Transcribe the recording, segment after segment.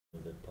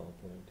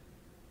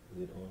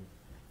Is it on?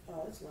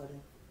 Oh, it's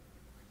loading.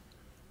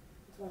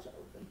 It's about to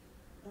open.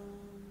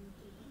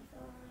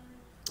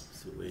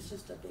 So wait. It's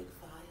just a big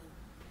file.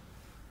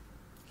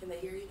 Can they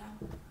hear you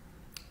now?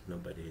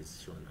 Nobody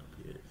is showing up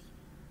yet.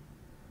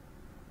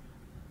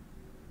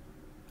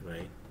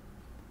 Right?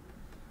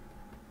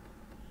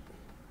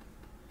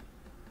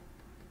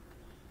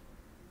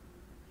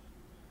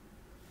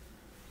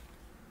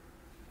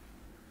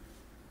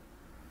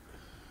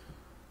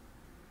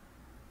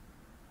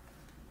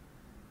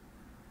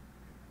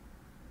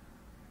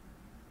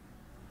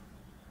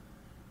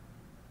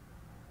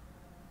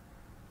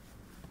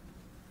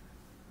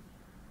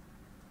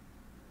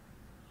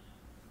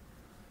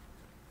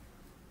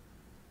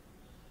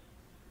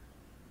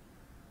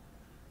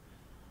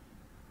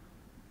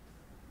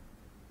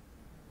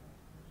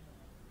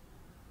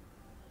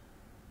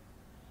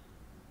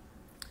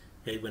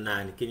 Hey,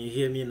 Banana, can you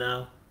hear me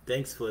now?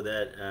 Thanks for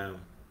that.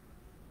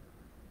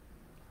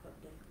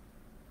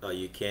 Oh,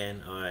 you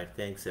can? All right,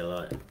 thanks a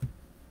lot.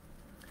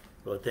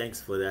 Well,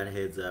 thanks for that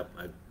heads up.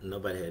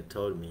 Nobody had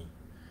told me.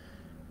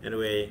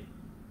 Anyway,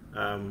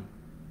 I'd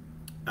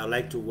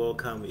like to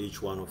welcome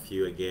each one of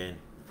you again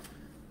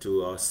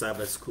to our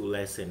Sabbath school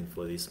lesson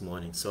for this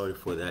morning. Sorry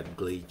for that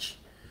glitch.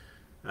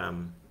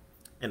 And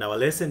our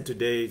lesson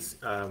today is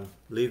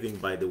living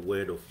by the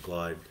word of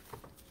God.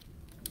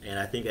 And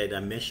I think I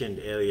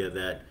mentioned earlier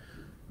that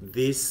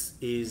this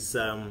is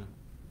the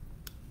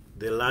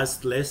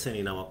last lesson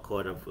in our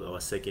quarter,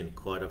 our second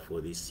quarter for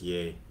this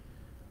year.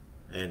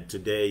 And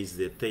today is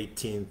the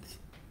 13th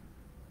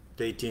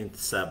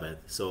Sabbath.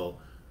 So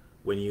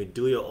when you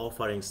do your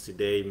offerings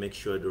today, make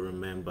sure to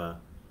remember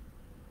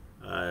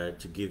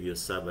to give your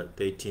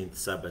 13th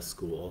Sabbath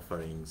school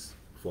offerings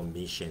for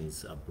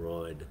missions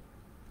abroad.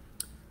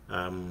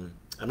 I'm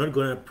not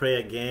going to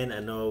pray again. I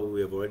know we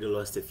have already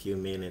lost a few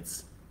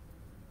minutes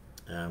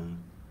on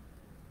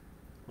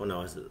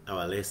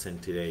our lesson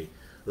today.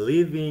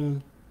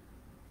 Living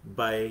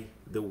by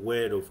the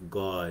word of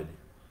God.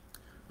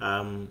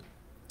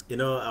 You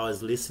know, I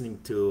was listening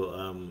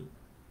to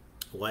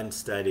one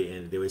study,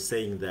 and they were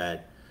saying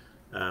that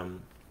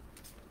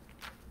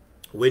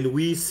when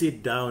we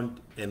sit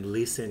down and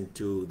listen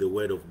to the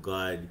word of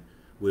God,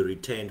 we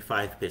retain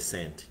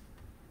 5%.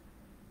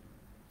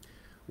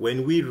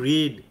 When we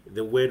read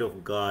the word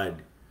of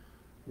God,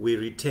 we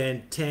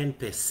retain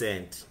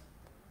 10%.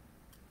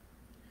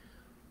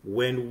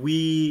 When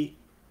we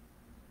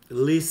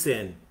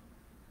listen,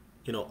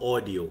 you know,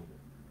 audio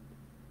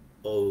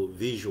or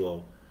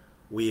visual,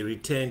 we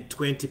retain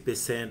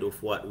 20%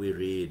 of what we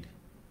read.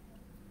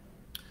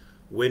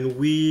 When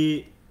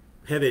we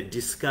have a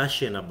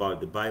discussion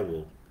about the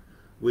Bible,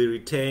 we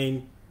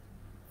retain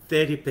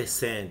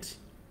 30%.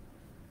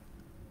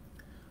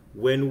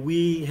 When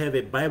we have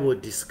a Bible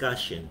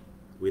discussion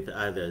with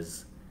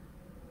others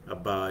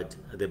about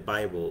the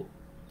Bible,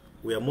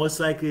 we are most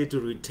likely to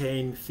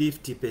retain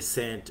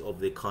 50% of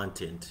the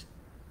content.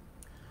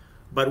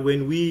 But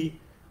when we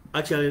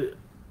actually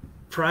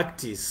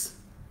practice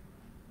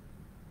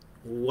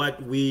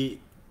what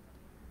we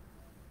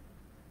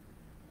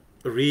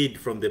read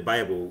from the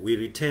Bible, we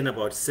retain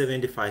about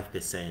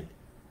 75%.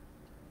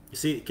 You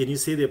see, can you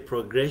see the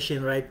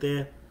progression right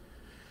there?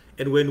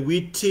 And when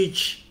we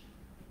teach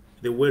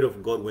the Word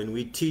of God, when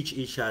we teach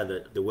each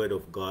other the Word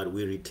of God,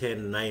 we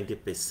retain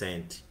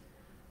 90%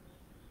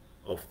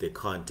 of the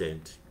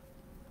content.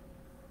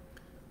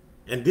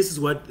 And this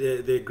is what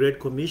the Great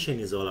Commission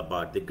is all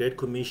about. The Great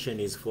Commission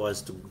is for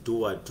us to do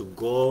what? To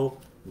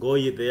go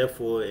ye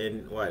therefore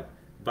and what?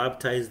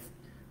 Baptize,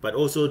 but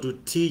also to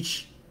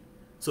teach.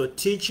 So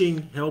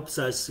teaching helps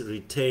us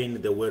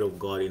retain the Word of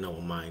God in our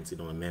minds,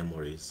 in our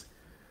memories.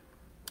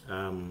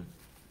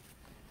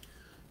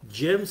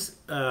 James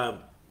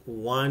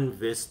 1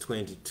 verse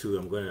 22,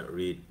 I'm going to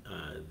read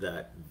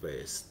that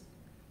verse.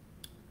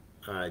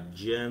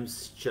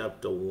 James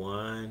chapter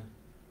 1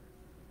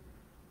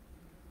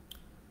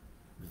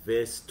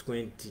 verse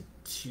 22.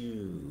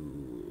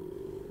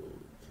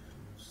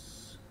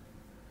 It's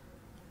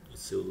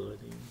still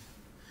loading.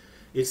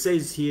 It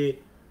says here,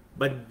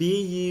 but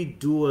be ye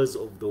doers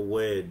of the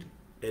word,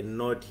 and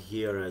not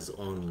hearers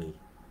only,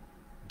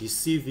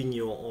 deceiving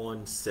your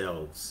own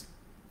selves.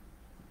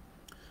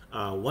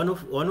 One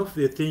of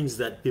the things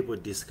that people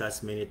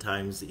discuss many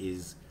times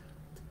is,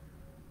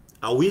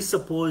 are we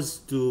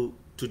supposed to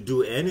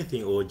do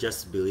anything or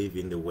just believe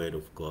in the word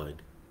of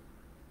God?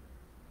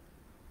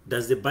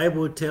 Does the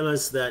Bible tell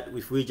us that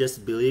if we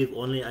just believe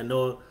only? I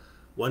know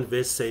one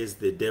verse says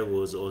the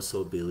devils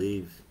also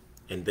believe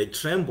and they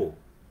tremble.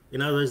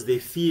 In other words, they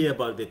fear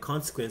about the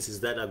consequences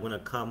that are going to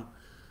come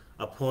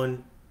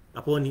upon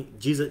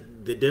Jesus.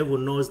 The devil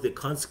knows the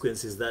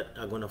consequences that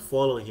are going to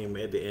follow him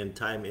at the end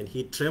time, and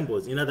he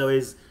trembles. In other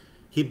words,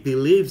 he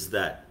believes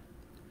that.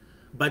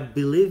 But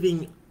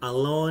believing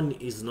alone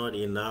is not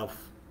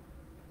enough.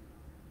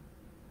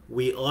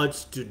 We ought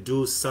to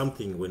do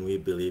something when we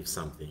believe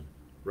something,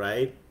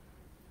 right?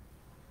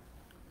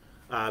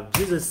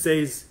 Jesus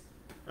says,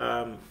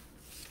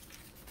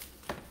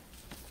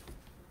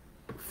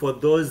 for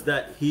those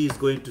that he is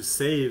going to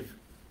save,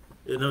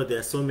 You know, there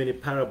are so many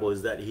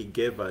parables that he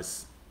gave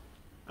us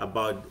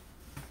about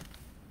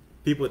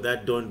people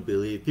that don't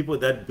believe, people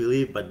that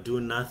believe but do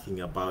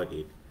nothing about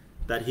it,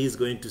 that he's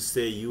going to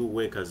say, you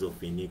workers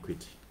of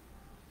iniquity.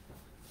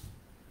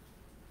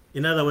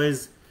 In other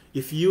words,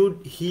 if you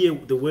hear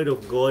the word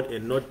of God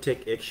and not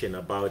take action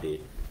about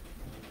it,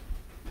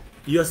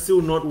 you are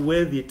still not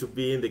worthy to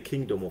be in the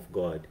kingdom of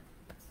God.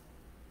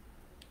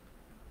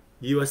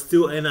 You are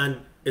still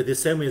the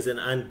same as an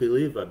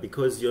unbeliever,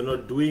 because you're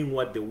not doing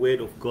what the word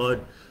of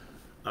God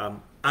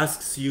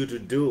asks you to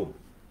do.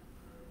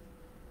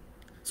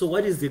 So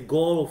what is the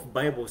goal of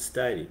Bible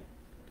study?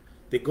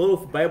 The goal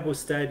of Bible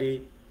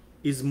study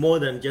is more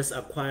than just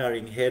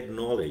acquiring head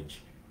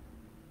knowledge,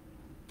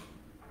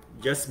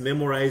 just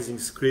memorizing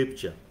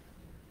scripture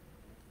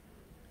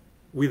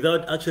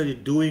without actually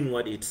doing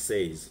what it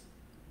says.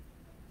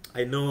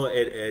 I know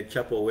at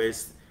Chapel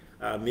West,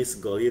 Miss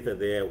Golitha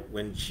there,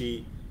 when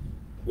she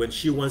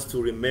wants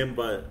to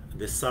remember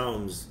the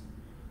Psalms,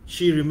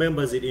 she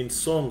remembers it in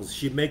songs.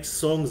 She makes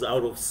songs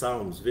out of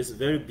Psalms. It's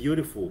very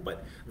beautiful,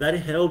 but that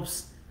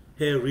helps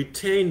her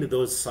retain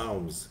those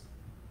Psalms.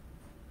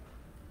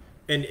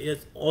 And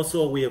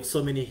also we have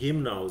so many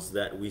hymnals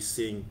that we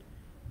sing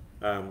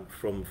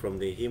from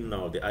the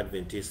hymnal, the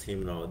Adventist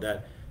hymnal,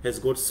 that has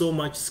got so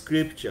much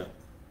scripture,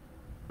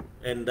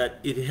 and that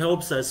it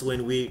helps us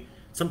when we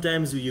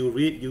sometimes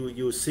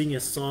you sing a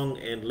song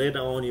and later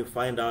on you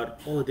find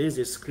out, oh, there's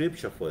a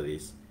scripture for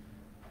this.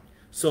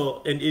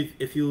 So, and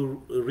if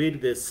you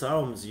read the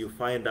Psalms, you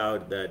find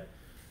out that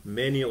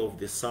many of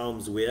the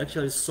Psalms were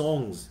actually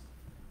songs.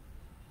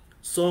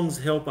 Songs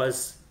help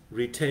us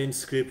retain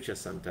scripture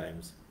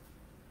sometimes.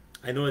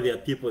 I know there are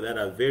people that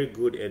are very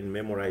good at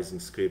memorizing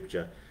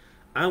scripture.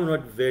 I'm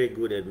not very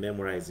good at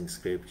memorizing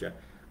scripture.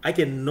 I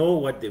can know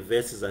what the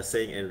verses are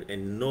saying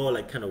and know,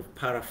 like, kind of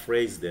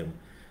paraphrase them,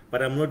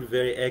 but I'm not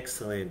very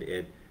excellent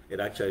at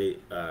actually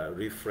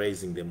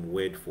rephrasing them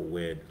word for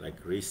word, like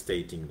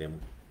restating them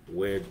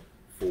word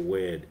for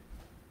word.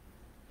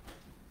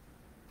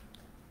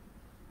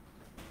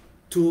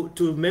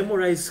 To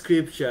memorize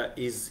scripture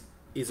is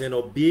an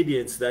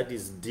obedience that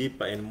is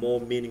deeper and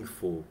more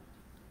meaningful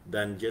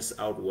than just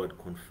outward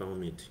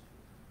conformity.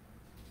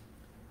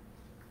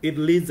 It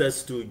leads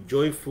us to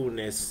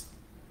joyfulness,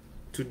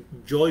 to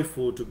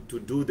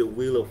do the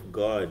will of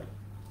God.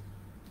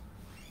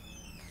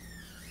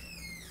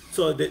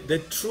 So the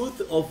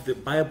truth of the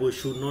Bible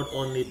should not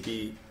only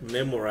be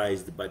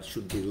memorized, but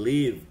should be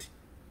lived.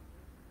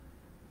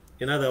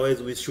 In other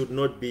words, we should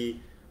not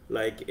be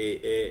like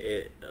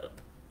a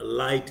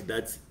light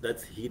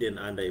that's hidden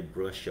under a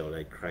bushel,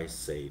 like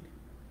Christ said.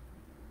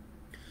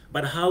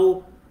 But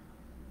how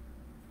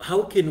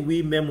can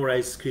we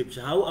memorize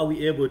scripture? How are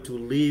we able to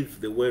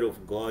live the word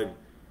of God?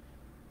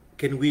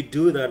 Can we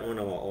do that on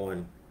our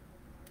own?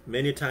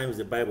 Many times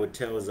the Bible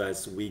tells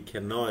us we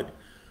cannot.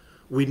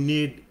 We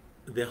need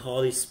the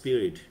Holy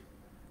Spirit,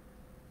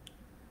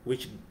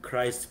 which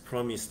Christ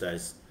promised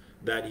us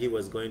that he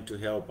was going to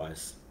help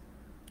us.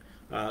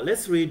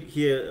 Let's read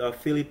here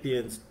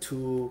Philippians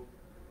 2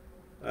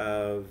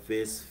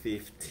 verse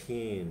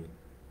 15.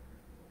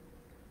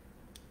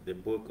 The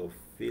book of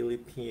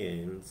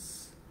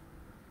Philippians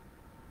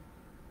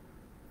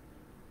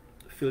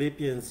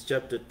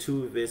chapter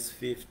 2 verse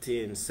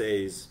 15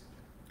 says,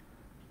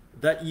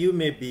 that you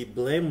may be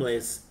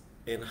blameless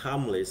and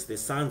harmless, the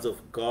sons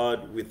of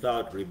God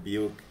without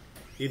rebuke,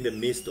 in the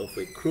midst of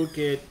a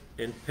crooked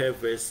and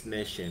perverse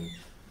nation,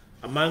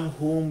 among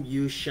whom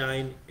you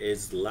shine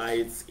as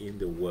lights in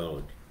the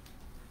world.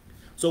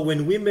 So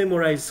when we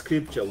memorize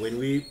scripture, when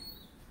we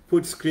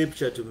put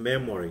scripture to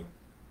memory,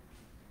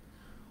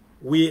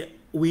 we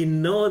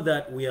know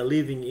that we are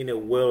living in a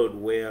world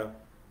where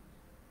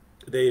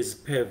there is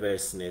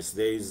perverseness.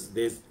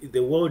 The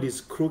world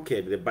is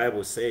crooked, the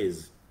Bible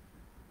says.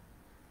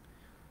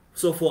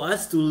 So for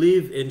us to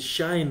live and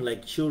shine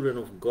like children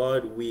of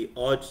God, we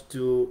ought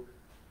to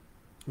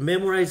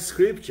memorize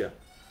scripture.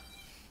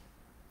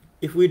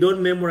 If we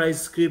don't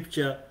memorize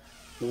scripture,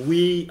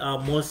 we are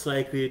most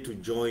likely to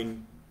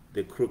join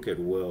the crooked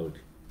world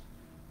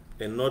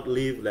and not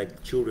live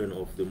like children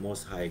of the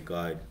Most High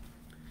God.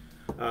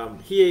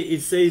 Here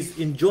it says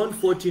in John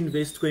 14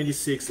 verse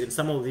 26, and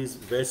some of these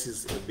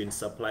verses have been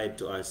supplied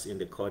to us in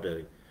the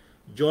quarterly.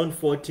 John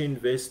 14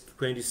 verse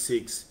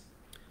 26.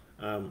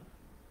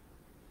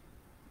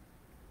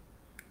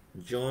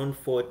 John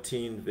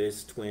 14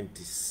 verse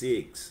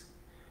 26.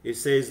 It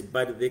says,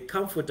 but the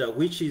Comforter,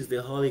 which is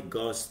the Holy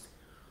Ghost,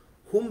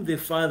 whom the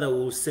Father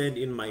will send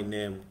in my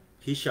name,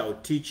 he shall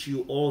teach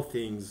you all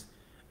things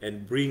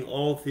and bring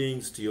all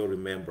things to your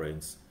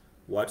remembrance,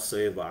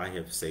 whatsoever I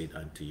have said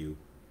unto you.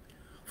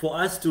 For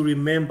us to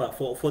remember,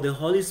 for the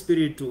Holy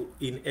Spirit to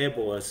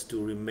enable us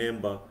to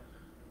remember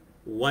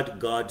what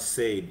God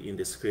said in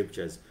the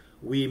scriptures,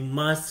 we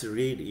must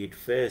read it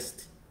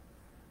first.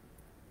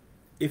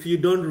 If you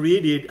don't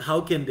read it,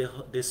 how can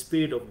the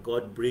Spirit of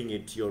God bring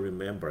it to your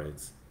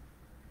remembrance?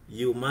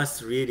 You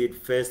must read it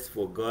first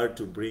for God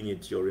to bring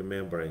it to your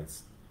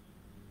remembrance.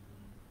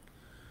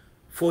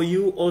 For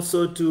you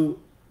also to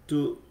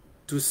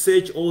to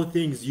search all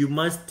things, you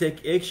must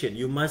take action.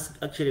 You must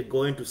actually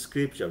go into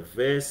scripture,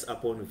 verse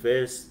upon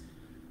verse,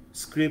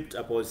 script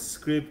upon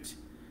script,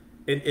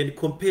 and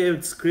compare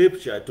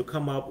scripture to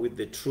come up with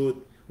the truth.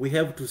 We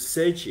have to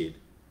search it.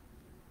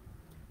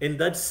 And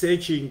that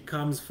searching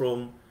comes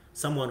from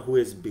someone who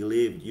has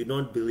believed. You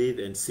don't believe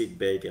and sit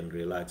back and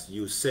relax.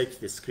 You search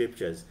the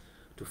scriptures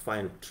to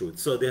find truth.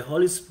 So the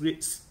Holy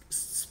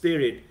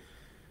Spirit,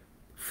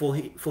 for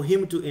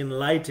him to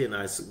enlighten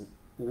us,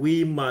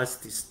 we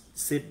must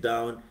sit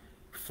down,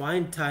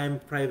 find time,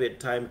 private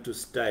time to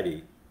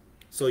study,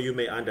 so you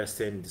may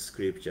understand the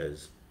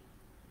scriptures.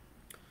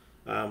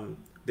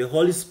 The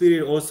Holy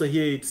Spirit also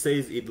here, it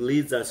says it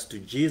leads us to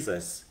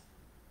Jesus.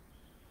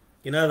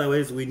 In other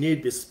words, we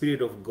need the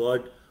Spirit of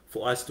God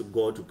for us to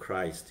go to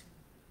Christ.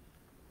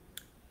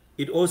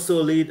 It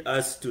also leads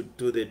us to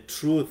the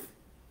truth.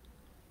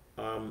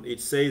 It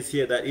says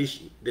here that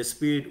the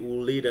Spirit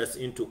will lead us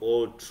into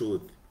all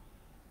truth.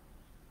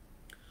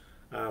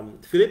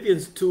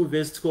 Philippians 2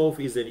 verse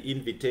 12 is an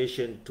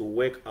invitation to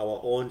work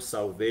our own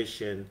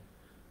salvation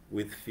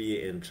with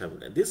fear and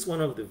trembling. This is one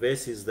of the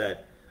verses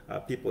that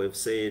people have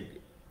said,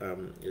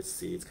 let's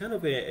see, it's kind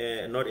of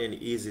not an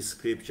easy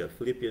scripture.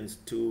 Philippians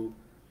 2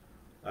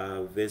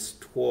 verse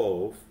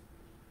 12,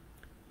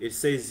 it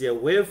says here,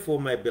 wherefore,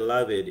 my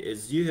beloved,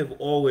 as you have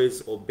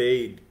always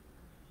obeyed,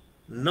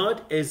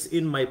 not as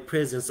in my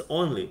presence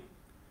only,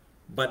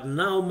 but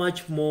now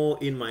much more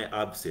in my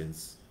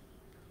absence,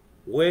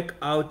 work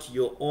out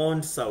your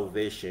own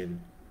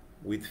salvation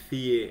with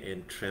fear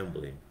and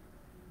trembling.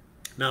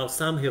 Now,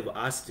 some have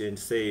asked and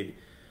said,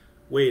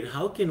 wait,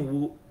 how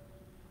can we,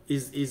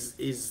 is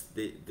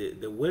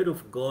the word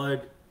of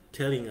God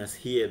telling us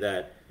here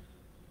that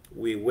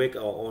we work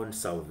our own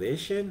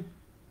salvation?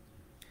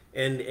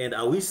 And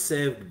are we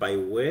saved by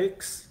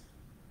works?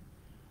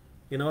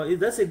 You know,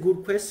 that's a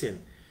good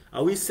question.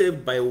 Are we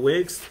saved by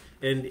works,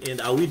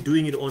 and are we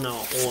doing it on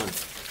our own?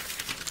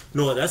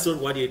 No, that's not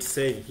what it's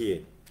saying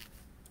here.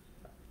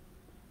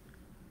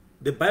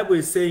 The Bible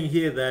is saying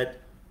here that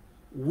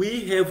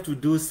we have to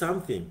do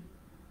something,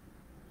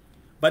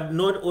 but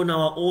not on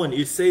our own.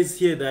 It says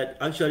here that,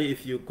 actually,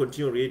 if you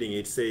continue reading,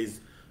 it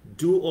says,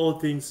 do all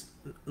things.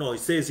 No, it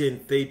says here in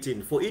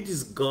 13, for it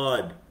is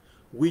God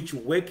which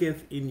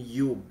worketh in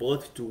you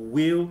both to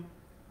will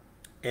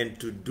and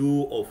to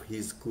do of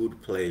his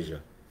good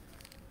pleasure.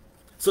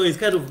 So it's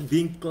kind of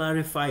being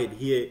clarified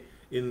here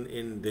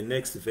in the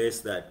next verse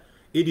that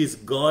it is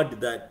God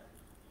that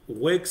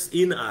works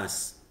in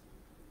us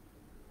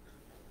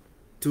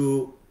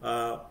to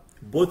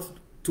both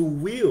to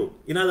will.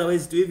 In other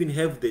words, to even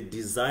have the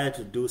desire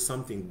to do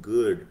something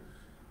good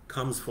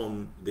comes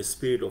from the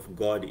Spirit of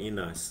God in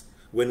us.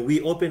 When we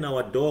open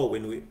our door,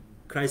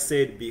 Christ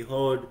said,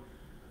 behold,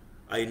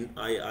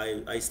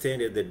 I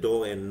stand at the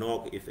door and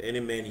knock. If any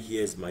man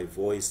hears my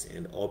voice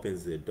and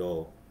opens the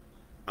door,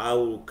 I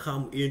will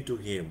come into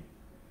him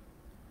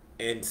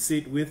and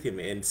sit with him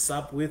and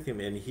sup with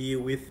him and he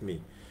with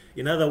me.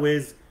 In other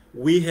words,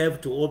 we have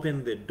to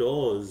open the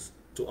doors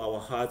to our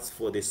hearts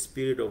for the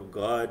Spirit of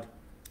God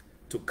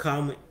to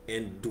come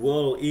and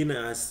dwell in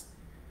us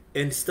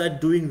and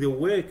start doing the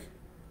work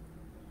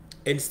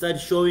and start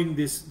showing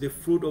the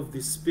fruit of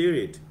the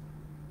Spirit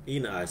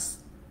in us,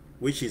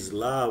 which is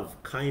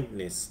love,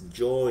 kindness,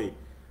 joy,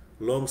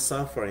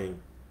 long-suffering,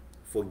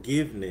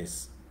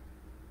 forgiveness,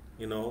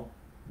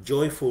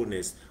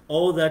 joyfulness.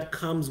 All that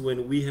comes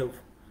when we have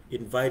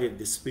invited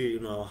the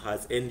Spirit in our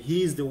hearts, and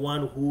he is the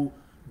one who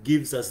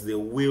gives us the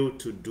will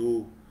to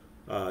do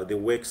the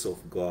works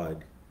of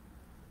God.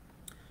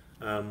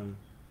 I'm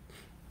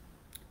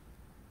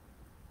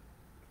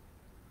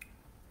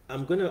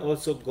going to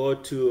also go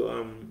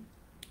to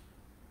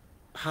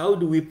how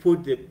do we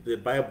put the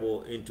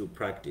Bible into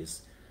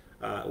practice.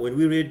 When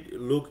we read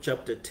Luke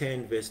chapter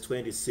 10 verse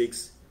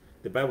 26,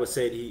 the Bible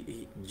said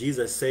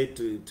Jesus said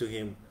to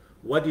him,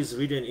 what is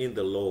written in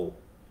the law?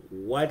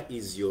 What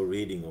is your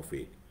reading of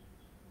it?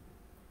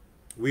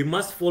 We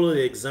must follow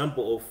the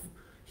example of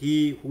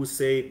he who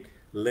said,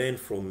 learn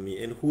from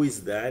me. And who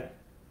is that?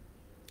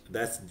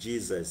 That's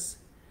Jesus.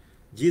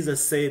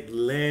 Jesus said,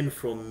 learn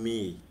from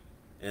me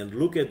and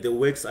look at the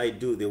works I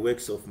do, the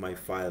works of my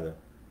Father.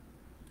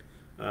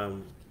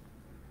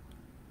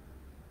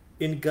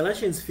 In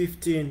Galatians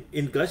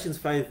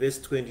 5 verse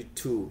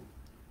 22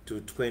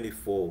 to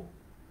 24,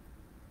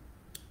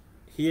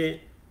 here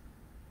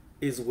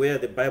is where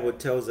the Bible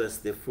tells us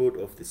the fruit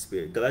of the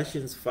Spirit.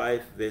 Galatians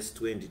 5 verse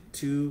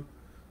 22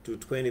 to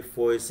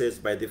 24, it says,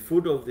 by the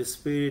fruit of the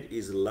Spirit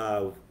is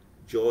love,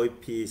 joy,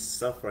 peace,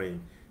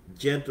 suffering,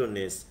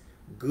 gentleness,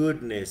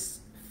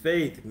 goodness,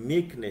 faith,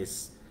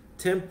 meekness,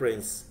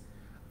 temperance.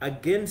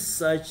 Against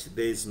such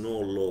there is no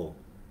law.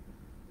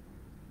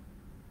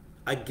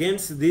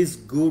 Against these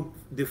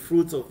the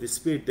fruits of the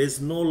Spirit,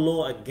 there's no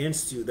law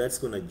against you that's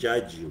going to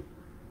judge you.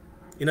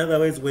 In other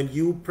words, when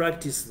you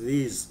practice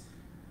these,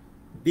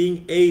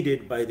 being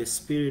aided by the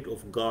Spirit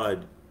of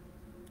God,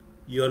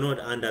 you are not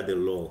under the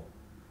law.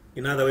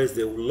 In other words,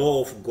 the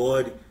law of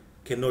God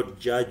cannot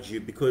judge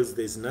you because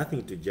there's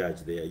nothing to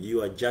judge there.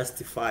 You are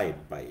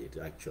justified by it,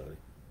 actually.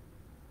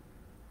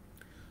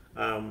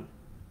 Um,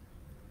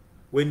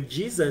 when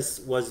Jesus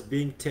was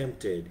being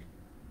tempted,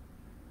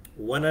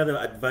 one other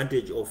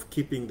advantage of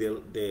keeping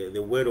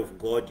the word of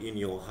God in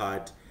your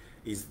heart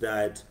is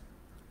that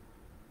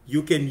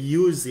you can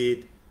use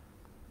it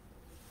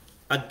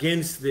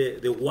against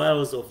the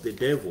wiles of the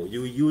devil.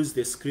 You use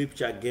the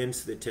scripture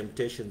against the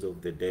temptations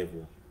of the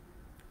devil.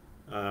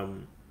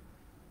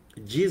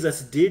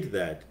 Jesus did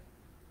that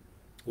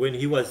when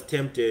he was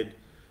tempted.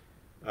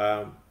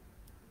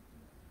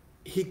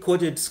 He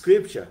quoted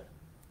scripture.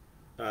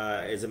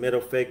 As a matter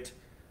of fact,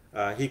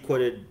 he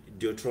quoted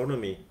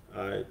Deuteronomy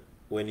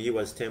when he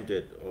was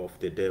tempted of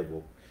the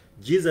devil.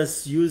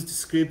 Jesus used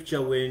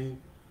scripture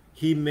when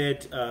he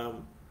met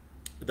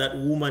that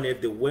woman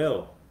at the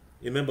well.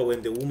 Remember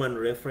when the woman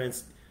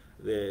referenced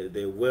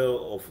the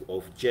well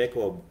of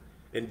Jacob,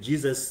 and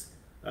Jesus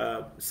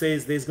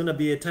says there's going to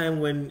be a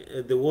time when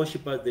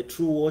the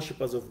true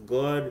worshippers of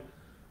God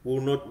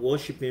will not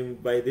worship him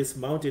by this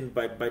mountain,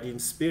 but in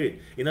spirit.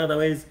 In other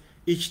words,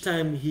 each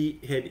time he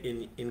had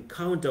an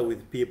encounter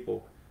with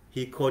people,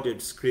 he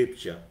quoted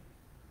scripture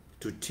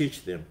to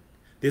teach them.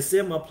 The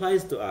same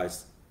applies to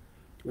us.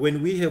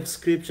 When we have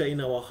scripture in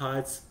our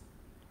hearts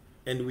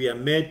and we are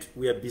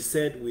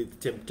beset with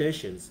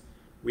temptations,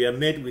 we are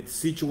met with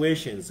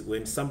situations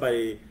when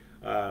somebody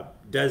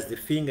does the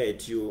finger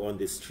at you on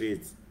the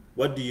streets,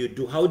 what do you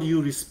do? How do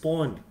you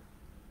respond?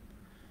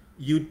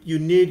 You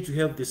need to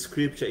have the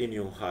scripture in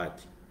your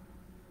heart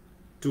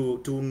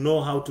to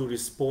know how to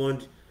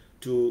respond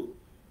to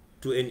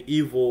an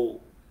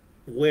evil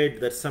word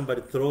that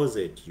somebody throws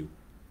at you.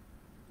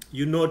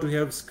 You know to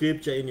have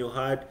scripture in your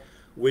heart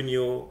when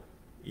your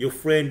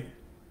friend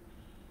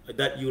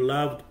that you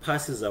loved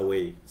passes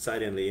away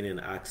suddenly in an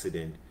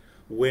accident.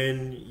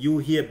 When you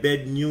hear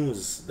bad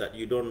news that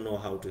you don't know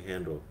how to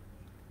handle,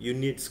 you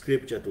need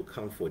scripture to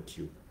comfort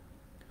you.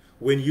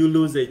 When you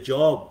lose a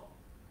job,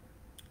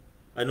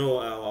 I know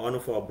one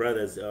of our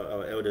brothers,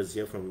 our elders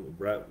here from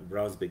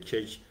Brownsbeck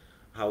Church,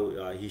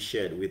 how he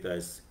shared with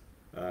us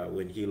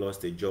when he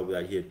lost a job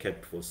that he had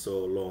kept for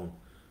so long.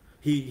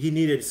 He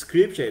needed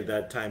scripture at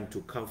that time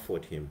to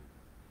comfort him.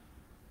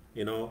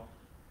 You know,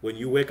 when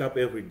you wake up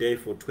every day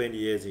for 20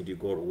 years and you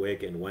go to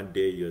work and one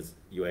day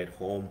you're at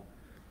home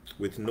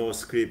with no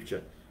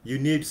scripture, you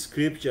need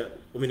scripture.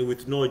 I mean,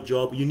 with no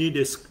job, you need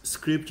a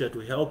scripture to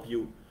help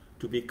you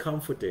to be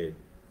comforted.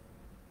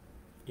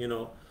 You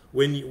know,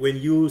 when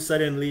you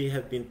suddenly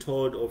have been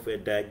told of a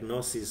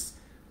diagnosis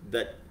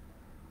that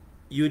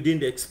you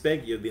didn't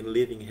expect, you've been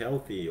living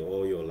healthy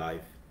all your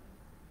life,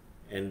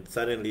 and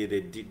suddenly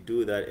they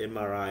do that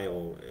MRI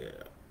or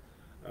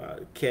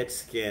CAT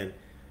scan,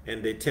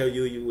 and they tell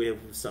you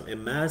have a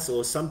mass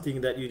or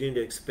something that you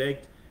didn't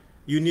expect,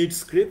 you need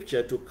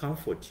scripture to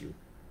comfort you.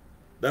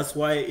 That's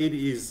why it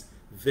is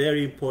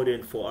very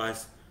important for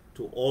us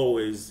to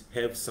always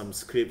have some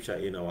scripture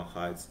in our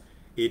hearts.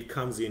 It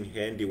comes in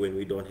handy when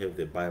we don't have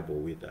the Bible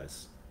with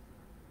us.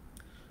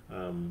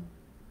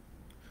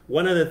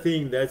 One other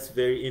thing that's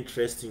very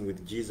interesting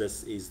with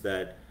Jesus is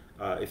that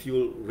if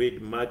you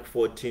read Mark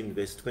 14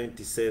 verse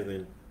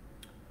 27,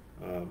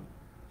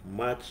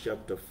 Mark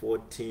chapter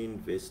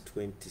 14 verse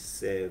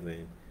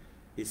 27,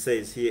 it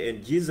says here,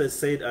 "And Jesus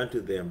said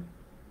unto them,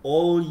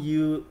 All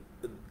you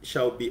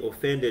shall be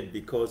offended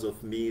because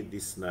of me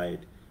this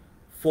night.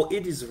 For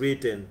it is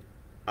written,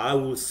 I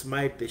will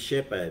smite the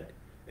shepherd,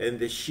 and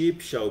the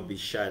sheep shall be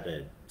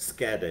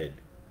scattered."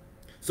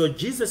 So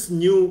Jesus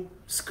knew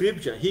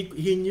scripture.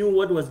 He knew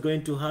what was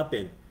going to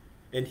happen.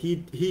 And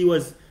he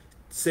was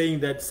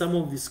saying that some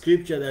of the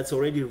scripture that's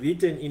already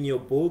written in your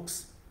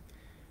books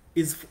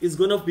is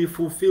going to be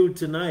fulfilled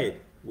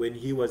tonight when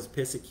he was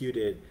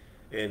persecuted.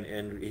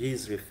 And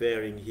he's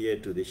referring here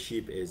to the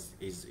sheep as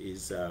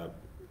his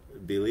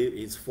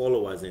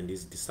followers and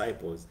his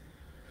disciples.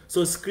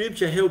 So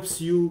scripture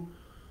helps you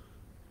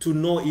to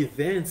know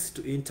events,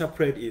 to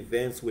interpret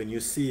events. When you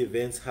see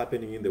events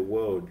happening in the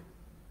world,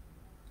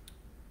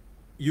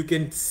 you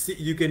can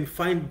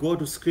go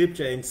to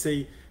scripture and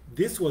say,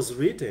 this was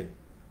written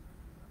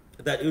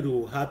that it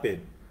will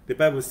happen. The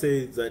Bible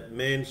says that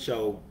men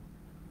shall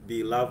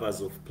be lovers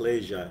of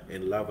pleasure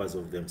and lovers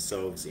of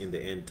themselves in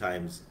the end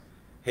times,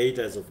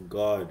 haters of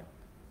God,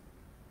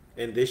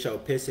 and they shall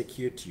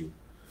persecute you.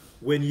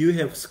 When you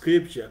have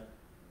scripture,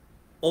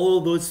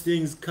 all those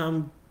things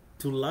come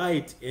to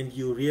light, and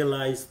you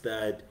realize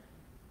that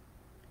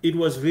it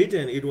was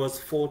written, it was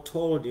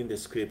foretold in the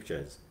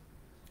scriptures.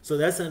 So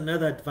that's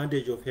another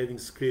advantage of having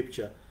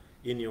scripture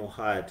in your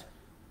heart,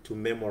 to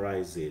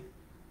memorize it,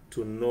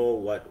 to know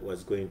what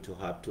was going to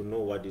happen, to know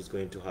what is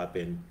going to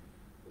happen,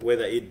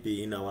 whether it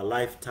be in our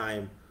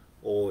lifetime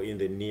or in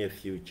the near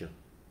future.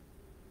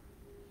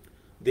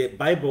 The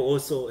Bible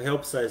also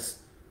helps us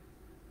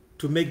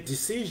to make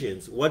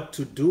decisions, what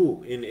to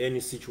do in any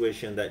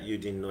situation that you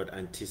did not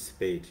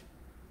anticipate.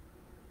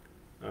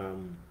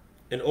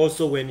 And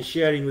also when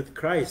sharing with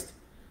Christ,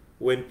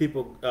 when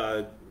people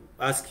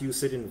ask you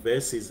certain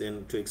verses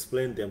and to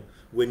explain them,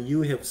 when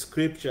you have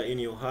scripture in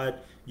your heart,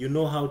 you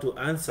know how to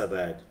answer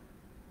that.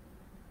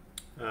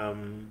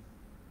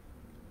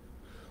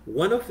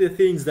 One of the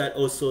things that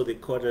also the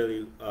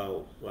quarterly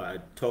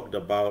talked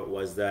about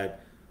was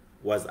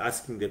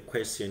asking the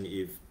question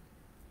if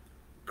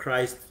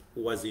Christ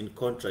was in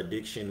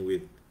contradiction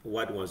with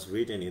what was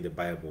written in the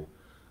Bible.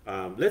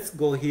 Let's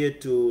go here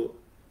to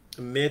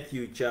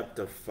Matthew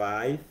chapter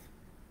 5.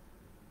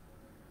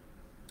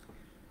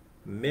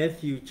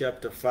 Matthew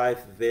chapter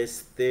 5,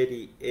 verse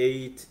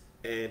 38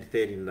 and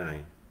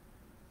 39.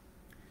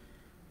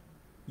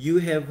 You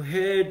have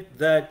heard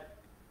that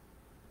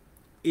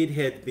it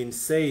had been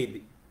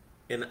said,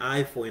 an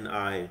eye for an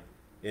eye,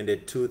 and a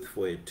tooth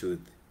for a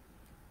tooth.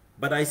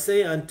 But I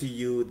say unto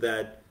you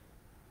that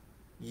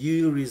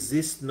you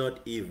resist not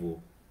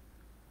evil,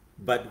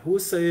 but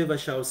whosoever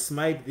shall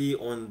smite thee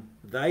on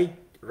thy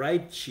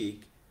right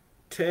cheek,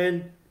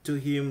 turn to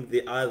him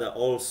the other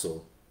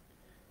also.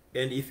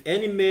 And if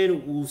any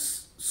man will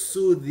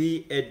sue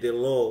thee at the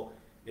law,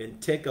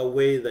 and take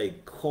away thy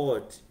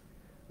coat,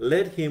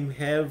 let him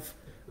have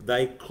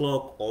thy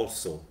cloak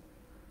also.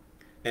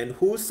 And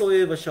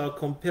whosoever shall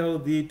compel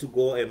thee to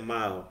go a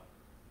mile,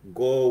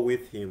 go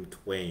with him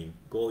twain.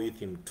 Go with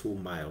him 2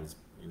 miles,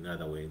 in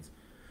other words.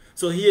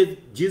 So here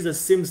Jesus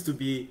seems to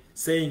be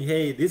saying,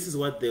 hey, this is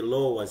what the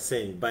law was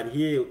saying, but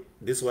here,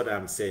 this is what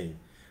I'm saying.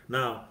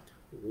 Now,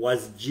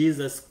 was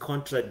Jesus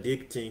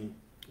contradicting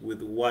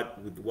with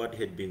what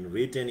had been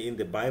written in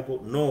the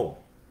Bible? No.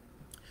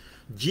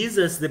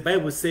 Jesus, the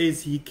Bible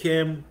says, he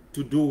came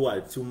to do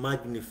what? To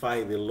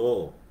magnify the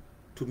law,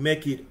 to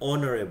make it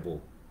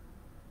honorable.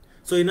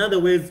 So in other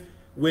words,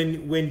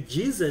 when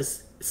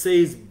Jesus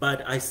says,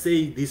 but I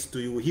say this to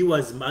you, he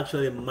was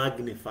actually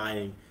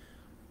magnifying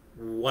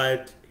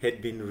what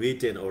had been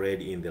written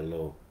already in the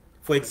law.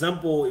 For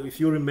example, if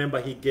you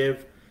remember, he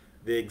gave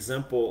the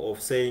example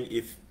of saying,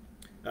 if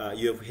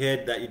you have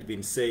heard that it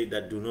been said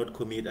that do not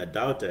commit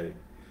adultery.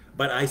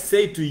 But I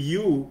say to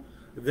you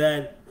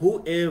that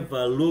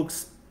whoever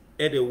looks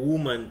at a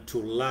woman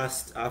to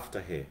lust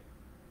after her,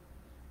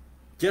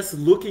 just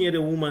looking at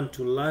a woman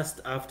to lust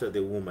after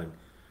the woman,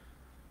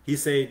 he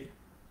said,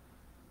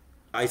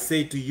 I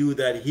say to you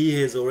that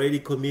he has already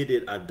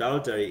committed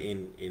adultery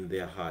in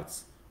their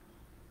hearts.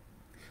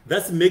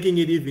 That's making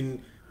it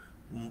even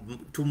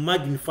to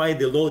magnify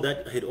the law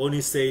that had only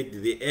said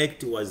the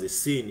act was a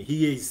sin.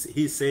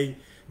 He's saying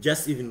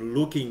just even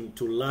looking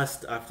to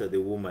lust after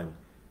the woman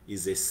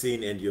is a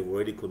sin, and you've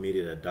already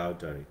committed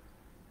adultery.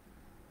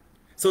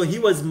 So he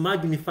was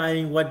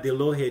magnifying what the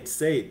law had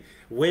said,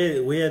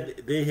 where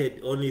they had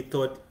only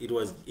thought it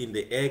was in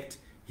the act.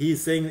 He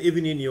is saying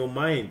even in your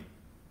mind,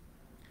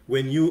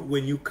 when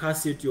you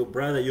curse at your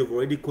brother, you've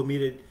already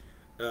committed.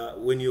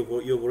 When you've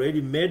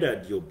already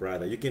murdered your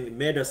brother, you can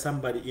murder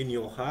somebody in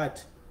your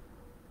heart.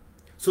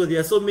 So there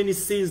are so many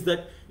sins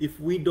that if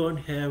we don't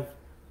have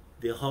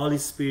the Holy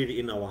Spirit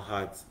in our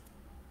hearts,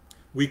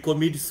 we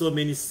commit so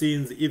many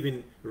sins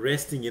even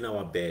resting in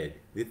our bed.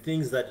 The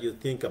things that you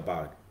think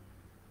about,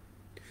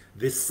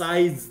 the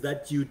sides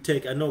that you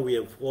take. I know we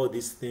have all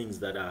these things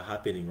that are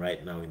happening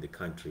right now in the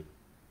country.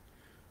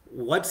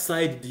 What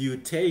side do you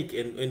take,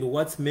 and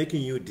what's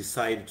making you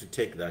decide to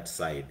take that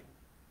side?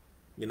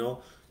 You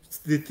know,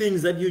 the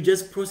things that you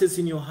just process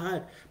in your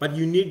heart, but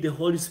you need the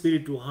Holy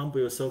Spirit to humble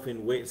yourself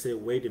and say,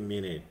 wait a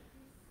minute,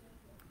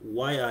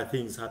 why are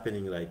things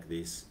happening like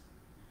this?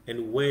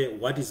 And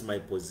what is my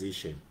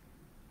position?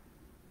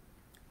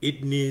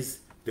 It needs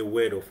the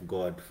word of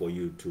God for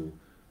you to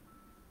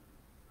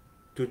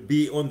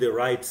be on the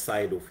right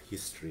side of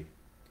history.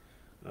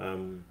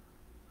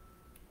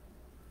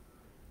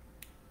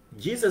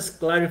 Jesus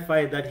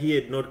clarified that he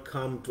had not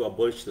come to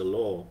abolish the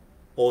law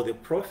or the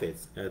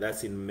prophets.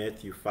 That's in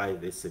Matthew 5,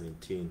 verse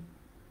 17.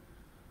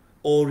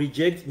 Or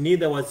reject,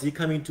 neither was he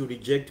coming to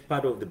reject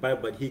part of the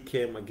Bible, but he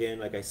came again,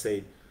 like I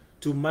said,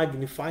 to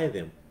magnify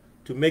them,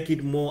 to make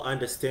it more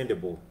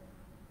understandable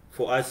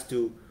for us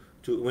to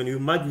when you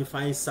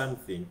magnify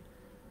something,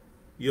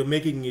 you're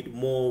making it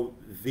more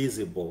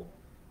visible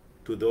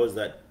to those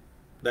that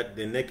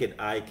the naked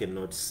eye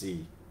cannot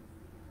see.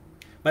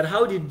 But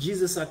how did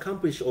Jesus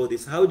accomplish all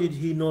this? How did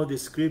he know the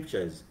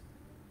scriptures?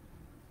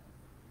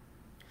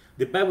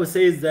 The Bible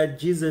says that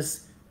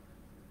Jesus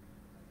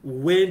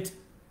went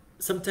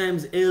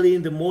sometimes early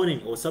in the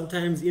morning or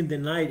sometimes in the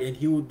night, and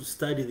he would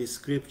study the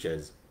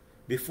scriptures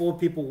before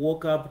people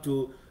woke up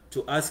to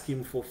ask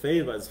him for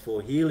favors,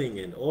 for healing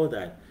and all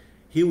that.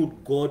 He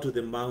would go to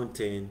the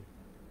mountain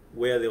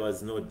where there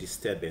was no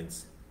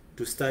disturbance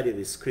to study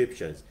the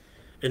scriptures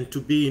and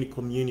to be in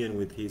communion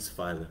with his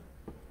Father.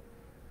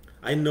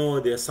 I know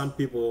there are some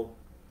people,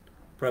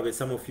 probably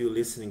some of you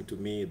listening to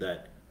me,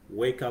 that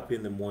wake up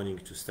in the morning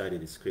to study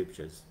the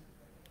scriptures.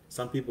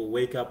 Some people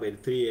wake up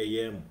at 3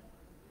 a.m.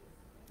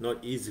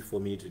 Not easy for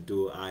me to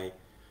do.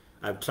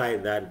 I've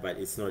tried that, but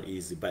it's not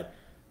easy. But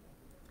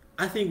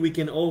I think we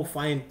can all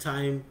find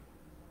time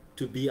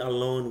to be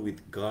alone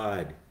with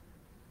God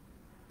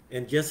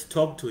and just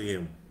talk to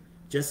him.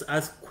 Just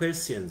ask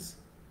questions.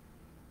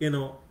 You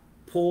know,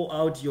 pour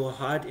out your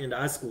heart and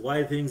ask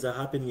why things are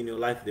happening in your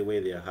life the way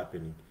they are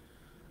happening.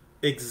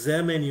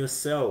 Examine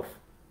yourself.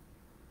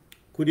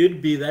 Could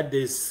it be that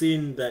there's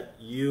sin that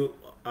you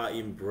are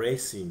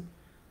embracing,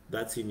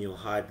 that's in your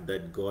heart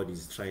that God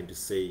is trying to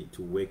say,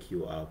 to wake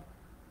you up,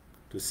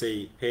 to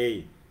say,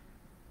 hey,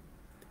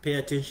 pay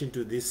attention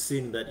to this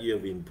sin that you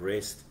have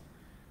embraced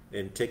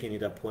and taken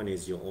it upon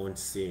as your own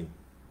sin.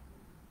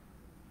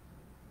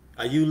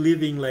 Are you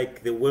living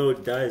like the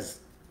world does?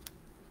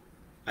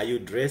 Are you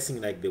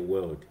dressing like the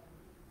world?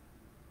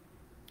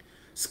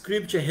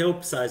 Scripture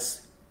helps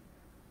us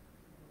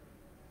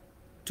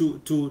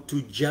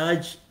to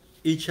judge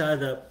each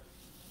other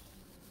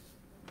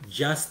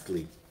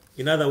justly.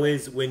 In other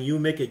words, when you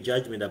make a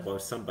judgment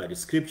about somebody,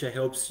 Scripture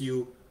helps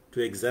you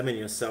to examine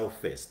yourself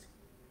first.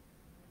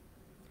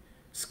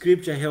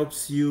 Scripture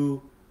helps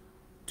you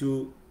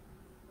to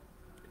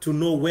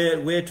know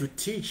where to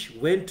teach,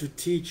 when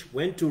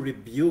to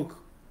rebuke,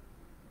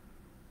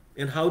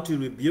 and how to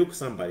rebuke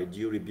somebody. Do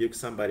you rebuke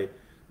somebody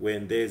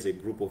when there's a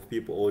group of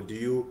people, or do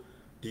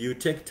you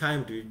take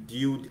time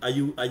are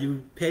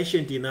you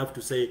patient enough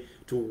to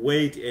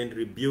wait and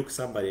rebuke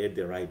somebody at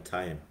the right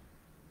time?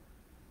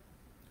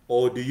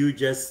 Or do you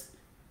just,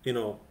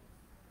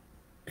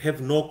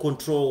 have no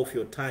control of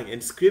your tongue?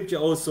 And Scripture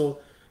also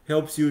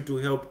helps you to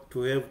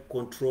have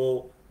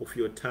control of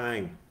your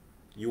tongue.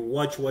 You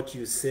watch what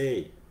you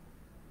say.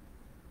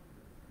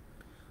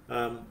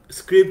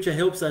 Scripture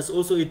helps us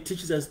also. It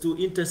teaches us to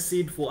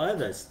intercede for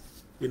others,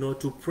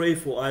 to pray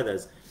for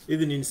others,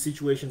 even in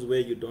situations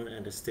where you don't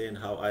understand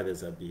how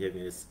others are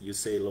behaving. You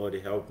say, Lord,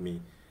 help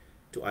me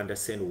to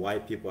understand why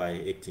people are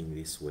acting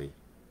this way.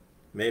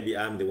 Maybe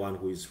I'm the one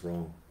who is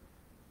wrong.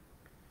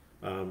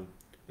 And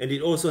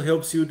it also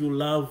helps you to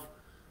love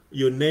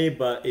your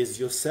neighbor as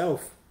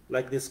yourself,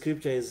 like the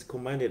Scripture has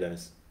commanded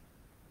us.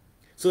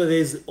 So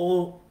there's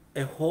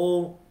a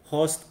whole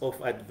host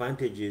of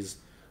advantages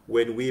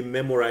when we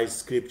memorize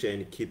Scripture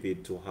and keep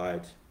it to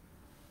heart.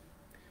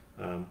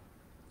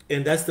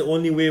 And that's the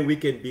only way we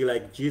can be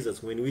like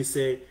Jesus. When we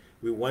say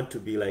we want to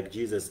be like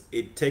Jesus,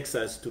 it takes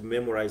us to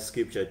memorize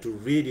Scripture, to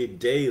read it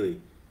daily.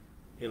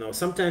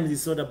 Sometimes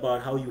it's not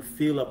about how you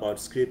feel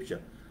about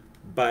Scripture,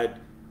 but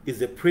it's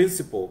the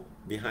principle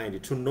behind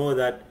it, to know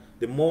that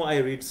the more I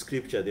read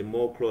Scripture, the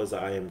more closer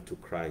I am to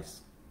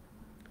Christ.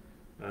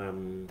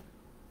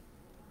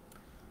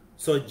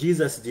 So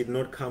Jesus did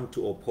not come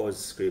to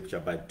oppose Scripture,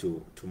 but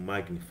to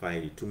magnify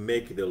it, to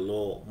make the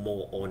law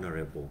more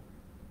honorable.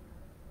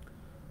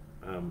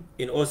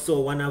 And also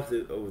one of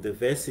the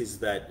verses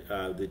that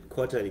the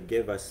quarterly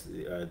gave us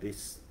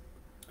this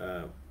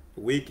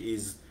week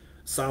is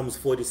Psalms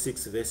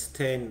 46 verse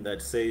 10,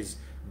 that says,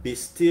 "Be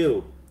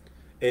still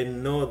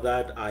and know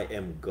that I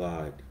am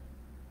God."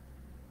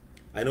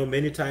 I know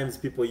many times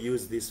people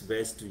use this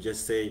verse to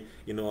just say,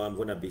 I'm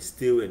going to be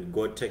still and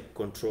God take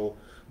control.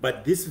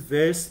 But this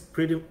verse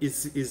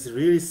is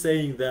really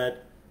saying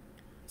that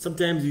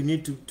sometimes you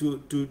need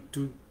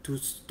to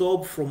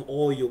stop from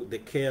all the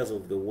cares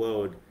of the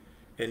world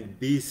and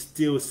be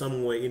still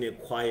somewhere in a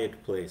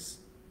quiet place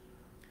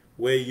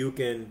where you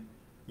can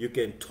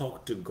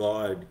talk to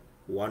God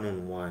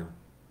one-on-one.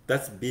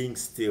 That's being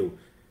still.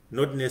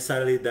 Not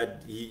necessarily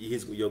that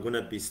you're going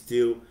to be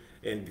still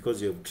and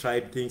because you've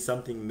tried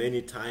something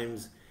many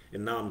times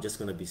and now I'm just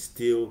going to be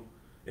still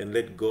and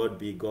let God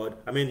be God.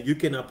 I mean, you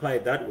can apply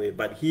it that way,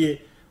 but here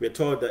we're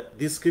told that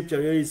this scripture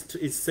really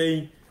is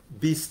saying,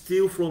 be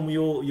still from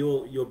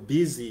your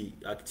busy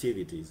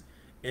activities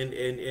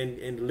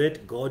and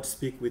let God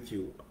speak with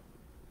you.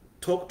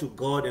 Talk to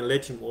God and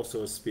let him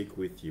also speak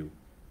with you.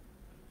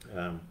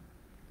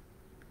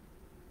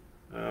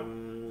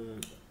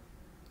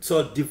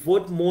 So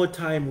devote more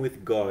time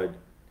with God.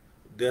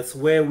 That's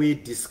where we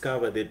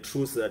discover the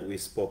truth that we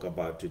spoke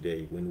about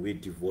today. When we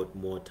devote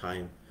more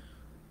time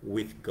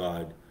with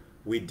God,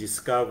 we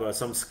discover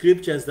some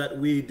scriptures that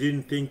we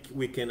didn't think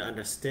we can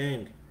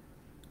understand.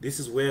 This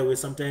is where we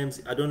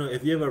sometimes, I don't know,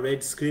 have you ever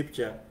read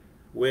scripture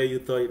where you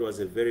thought it was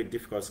a very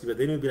difficult scripture?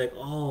 Then you'll be like,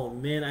 oh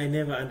man, I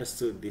never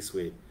understood this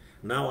way.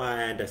 Now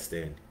I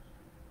understand.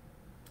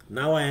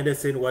 Now I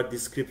understand what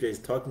this scripture is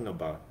talking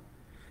about.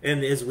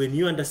 And as when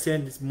you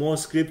understand more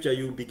scripture,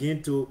 you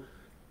begin to,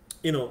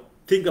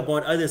 think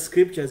about other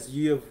scriptures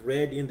you have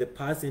read in the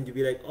past, and you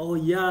be like, oh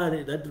yeah,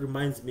 that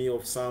reminds me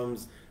of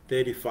Psalms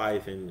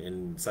 35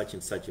 and such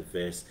a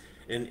verse.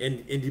 And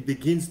it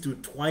begins to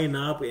twine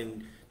up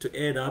and to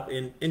add up,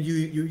 and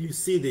you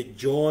see the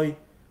joy.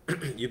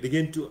 You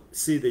begin to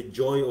see the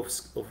joy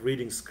of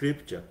reading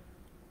scripture.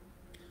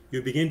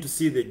 You begin to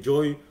see the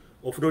joy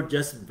of not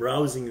just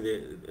browsing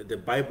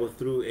the Bible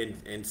through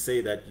and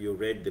say that you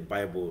read the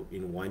Bible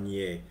in 1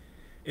 year,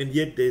 and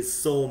yet there's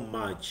so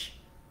much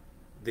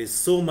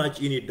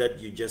in it that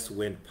you just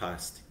went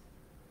past.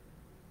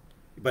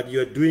 But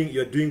you're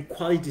doing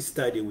quality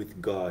study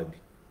with God.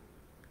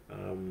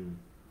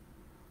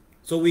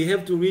 So we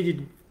have to read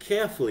it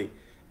carefully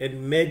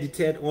and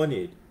meditate on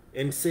it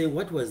and say,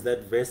 what was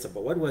that verse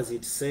about? What was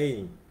it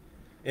saying?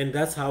 And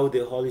that's how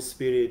the Holy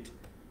Spirit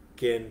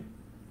can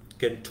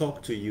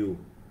talk to you.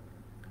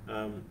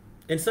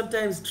 And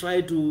sometimes try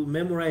to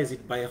memorize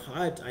it by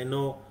heart. I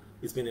know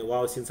it's been a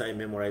while since I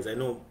memorized. I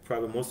know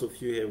probably most of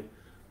you have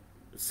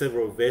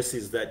several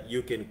verses that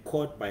you can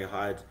quote by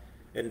heart,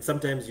 And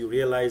sometimes you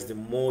realize the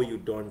more you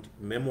don't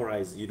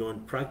memorize, you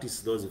don't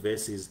practice those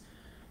verses,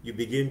 you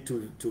begin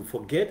to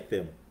forget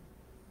them.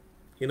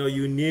 You know,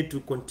 you need to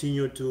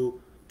continue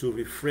to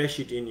refresh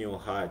it in your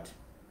heart.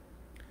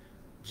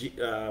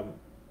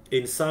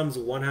 In Psalms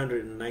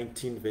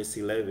 119 verse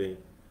 11,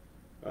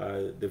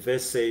 the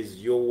verse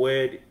says, your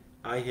word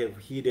I have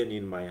hidden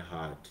in my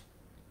heart,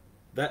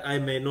 that I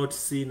may not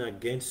sin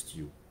against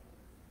you.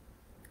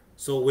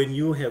 So when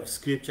you have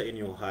scripture in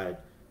your heart,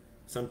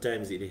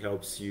 sometimes it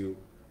helps you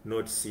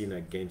not sin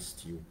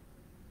against you.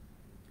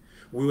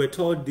 We were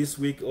told this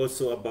week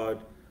also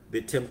about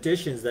the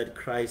temptations that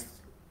Christ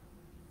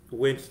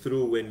went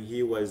through when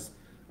he was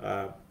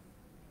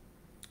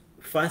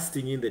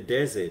fasting in the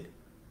desert.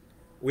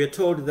 We are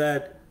told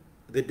that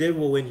the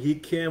devil, when he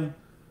came,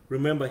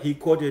 remember, he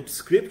quoted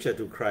scripture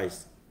to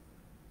Christ.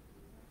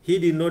 He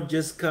did not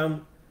just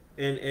come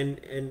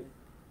and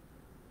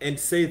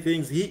say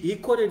things. He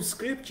quoted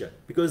scripture,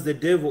 because the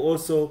devil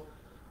also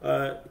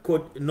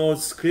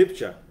knows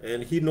scripture,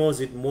 and he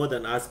knows it more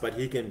than us, but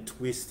he can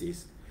twist it.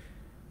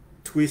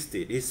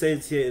 He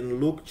says here in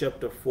Luke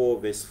chapter 4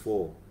 verse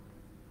 4,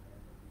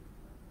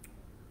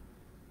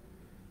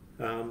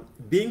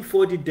 being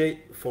 40 days,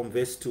 from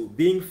verse 2,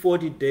 being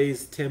 40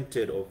 days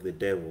tempted of the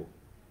devil,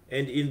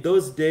 and in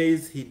those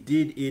days he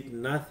did eat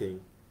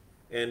nothing,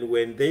 and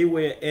when they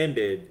were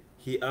ended,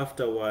 he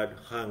afterward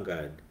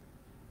hungered.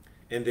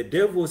 And the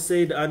devil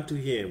said unto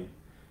him,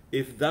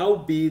 if thou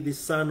be the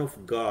Son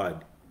of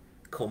God,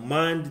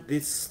 command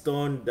this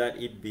stone that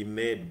it be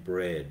made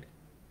bread.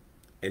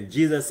 And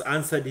Jesus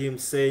answered him,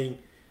 saying,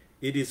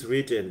 it is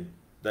written,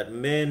 that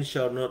man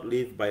shall not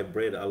live by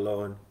bread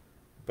alone,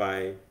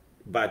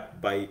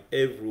 but by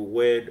every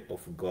word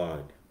of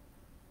God.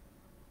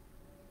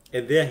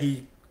 And there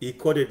he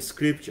quoted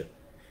scripture.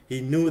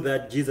 He knew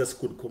that Jesus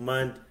could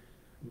command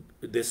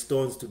the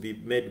stones to be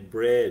made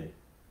bread.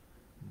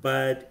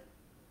 But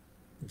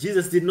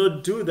Jesus did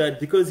not do that,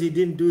 because he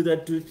didn't do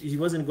that he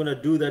wasn't going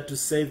to do that to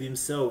save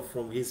himself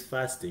from his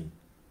fasting.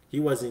 He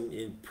was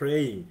in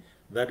praying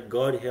that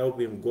God help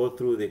him go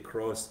through the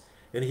cross,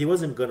 and he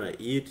wasn't going to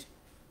eat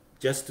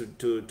just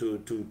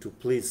to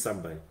please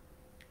somebody.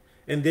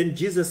 And then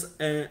Jesus,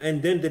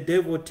 and then the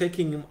devil,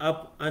 taking him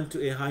up unto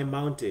a high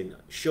mountain,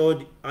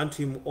 showed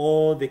unto him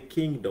all the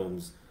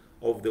kingdoms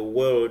of the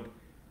world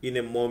in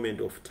a moment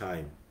of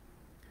time.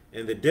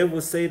 And the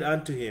devil said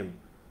unto him,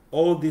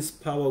 all this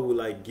power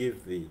will I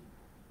give thee,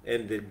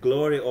 and the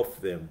glory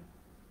of them,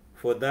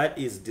 for that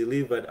is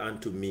delivered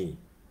unto me.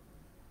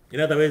 In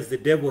other words, the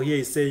devil here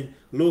is saying,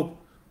 look,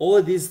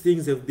 all these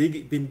things have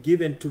been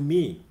given to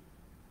me.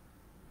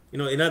 You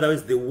know, in other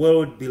words, the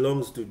world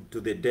belongs to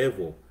the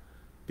devil,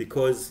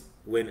 because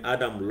when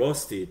Adam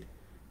lost it,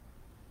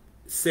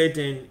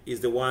 Satan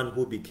is the one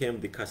who became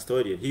the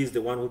custodian. He is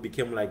the one who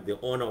became like the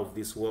owner of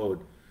this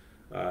world,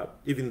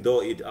 even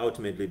though it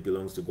ultimately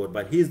belongs to God.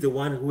 But he is the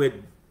one who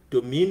had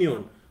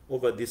dominion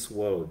over this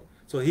world.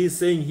 So he's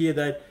saying here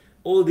that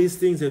all these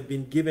things have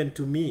been given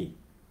to me,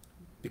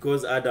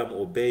 because Adam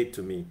obeyed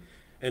to me.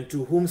 And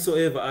to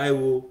whomsoever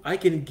I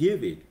can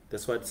give it.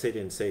 That's what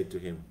Satan said to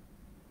him.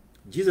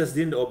 Jesus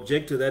didn't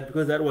object to that,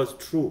 because that was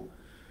true.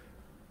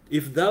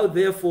 If thou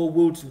therefore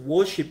wilt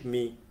worship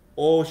me,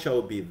 all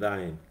shall be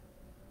thine.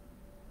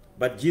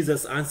 But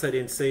Jesus answered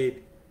and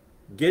said,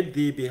 get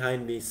thee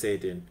behind me,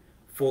 Satan,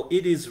 for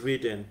it is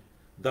written,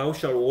 thou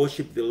shalt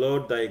worship the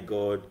Lord thy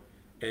God,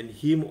 and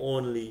him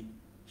only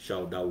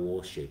shalt thou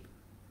worship.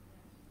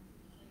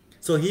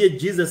 So here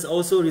Jesus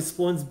also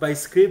responds by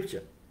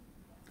scripture.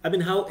 I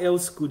mean, how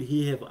else could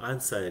he have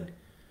answered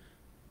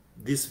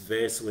this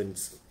verse when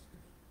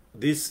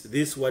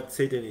this what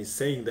Satan is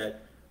saying,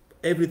 that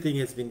everything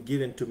has been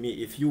given to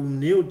me. If you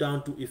kneel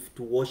down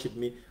to worship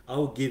me,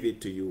 I'll give it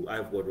to you.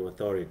 I've got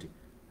authority.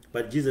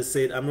 But Jesus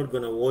said, I'm not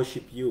going to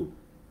worship you,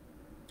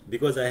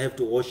 because I have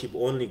to worship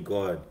only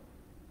God.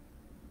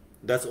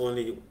 That's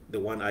only the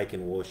one I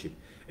can worship.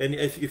 And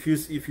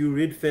if you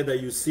read further,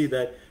 you see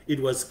that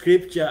it was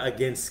scripture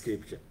against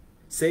scripture.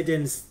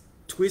 Satan's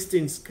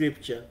twisting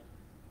scripture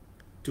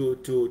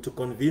to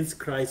convince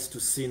Christ to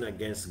sin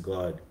against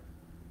God,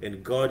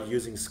 and God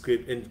using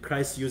script, and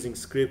Christ using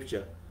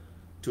scripture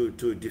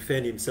to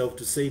defend himself,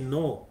 to say,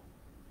 no,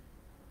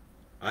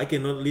 I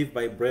cannot live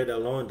by bread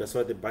alone. That's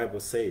what the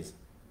Bible says.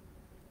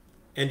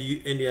 And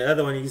the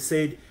other one, he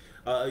said,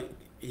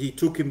 he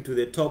took him to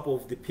the top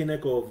of the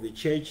pinnacle of the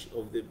church,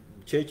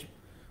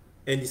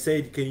 and he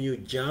said, can you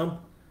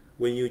jump?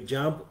 When you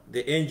jump,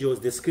 the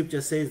angels, the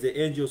scripture says, the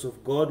angels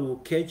of God will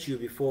catch you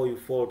before you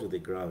fall to the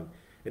ground.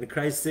 And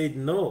Christ said,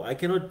 no, I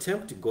cannot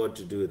tempt God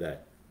to do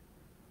that.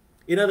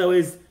 In other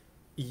words,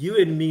 you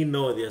and me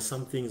know there are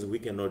some things we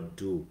cannot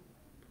do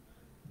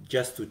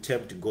just to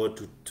tempt God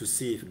to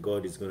see if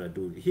God is going to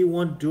do it. He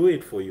won't do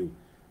it for you.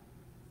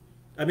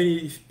 I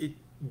mean,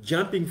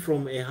 jumping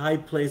from a high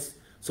place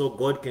so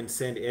God can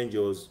send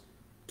angels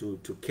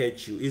to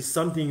catch you is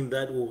something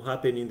that will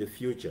happen in the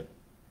future.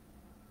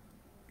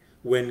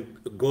 When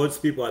God's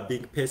people are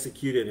being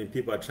persecuted and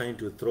people are trying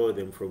to throw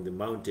them from the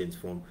mountains,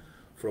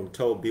 from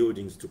tall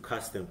buildings to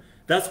cast them.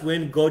 That's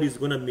when God is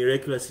going to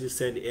miraculously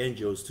send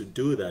angels to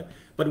do that.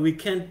 But we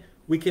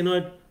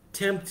cannot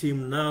tempt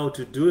him now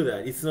to do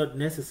that. It's not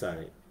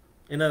necessary.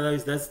 In other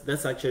words,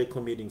 that's actually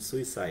committing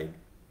suicide,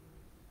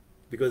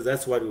 because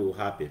that's what will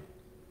happen.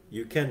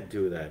 You can't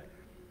do that.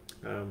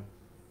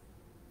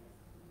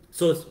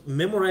 So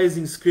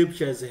memorizing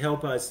scriptures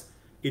help us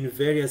in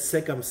various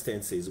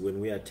circumstances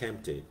when we are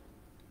tempted.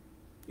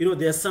 You know,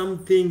 there are some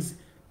things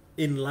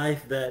in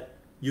life that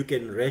you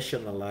can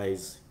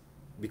rationalize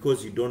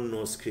because you don't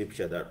know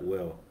scripture that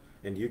well.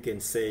 And you can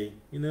say,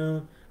 you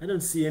know, I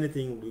don't see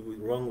anything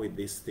wrong with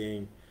this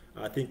thing.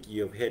 I think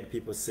you've heard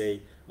people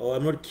say, oh,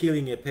 I'm not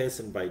killing a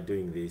person by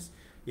doing this.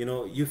 You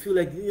know, you feel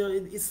like, you know,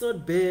 it's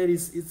not bad.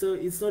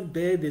 It's not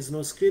bad. There's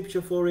no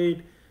scripture for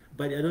it.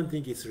 But I don't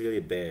think it's really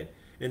bad.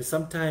 And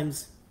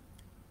sometimes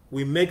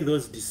we make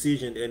those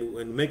decisions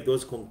and make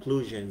those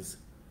conclusions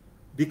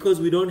because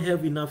we don't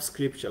have enough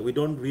scripture. We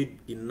don't read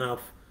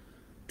enough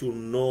to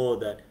know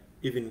that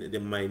even the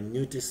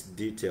minutest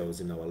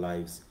details in our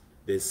lives,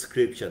 there's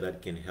scripture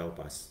that can help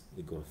us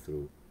go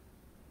through.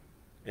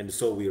 And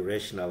so we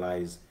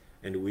rationalize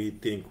and we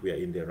think we are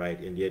in the right,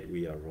 and yet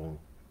we are wrong.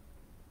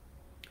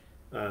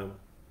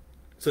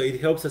 So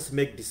it helps us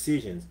make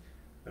decisions.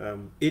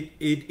 It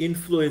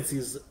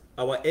influences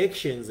our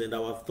actions and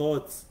our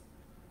thoughts.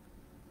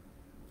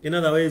 In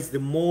other words, the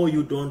more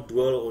you don't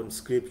dwell on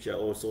scripture,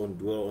 also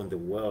dwell on the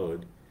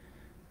world,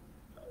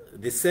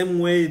 the same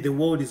way the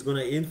world is going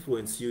to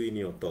influence you in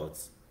your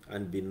thoughts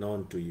and be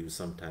known to you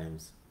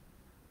sometimes.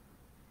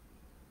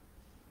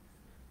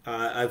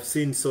 I've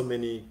seen so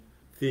many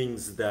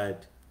things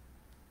that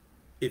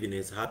even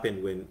has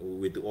happened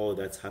with all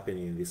that's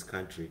happening in this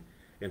country,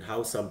 and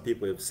how some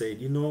people have said,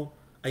 you know,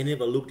 I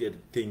never looked at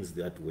things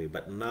that way,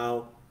 but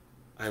now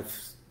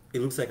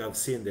it looks like I've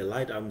seen the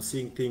light. I'm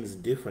seeing things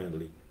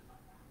differently.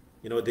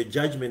 You know, the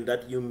judgment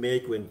that you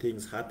make when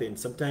things happen,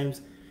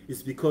 sometimes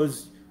it's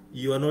because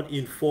you are not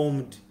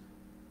informed.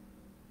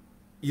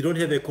 You don't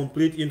have a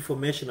complete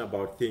information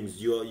about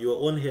things. You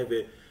only have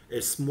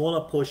a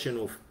smaller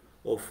portion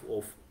of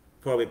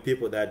probably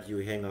people that you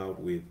hang out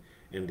with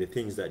and the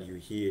things that you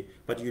hear,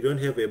 but you don't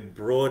have a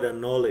broader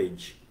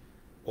knowledge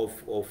of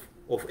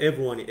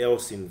everyone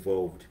else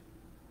involved.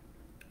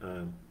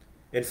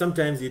 And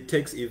sometimes it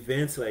takes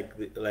events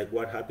like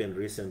what happened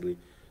recently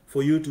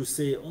for you to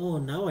say, oh,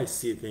 now I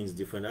see things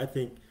different. I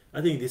think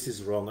this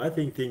is wrong. I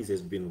think things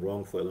has been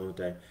wrong for a long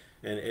time.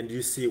 And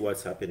you see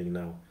what's happening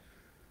now.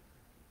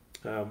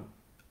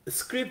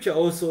 Scripture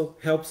also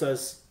helps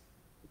us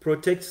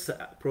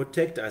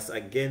protect us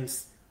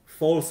against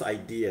false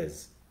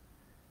ideas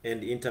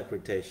and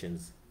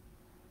interpretations.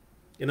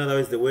 In other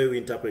words, the way we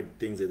interpret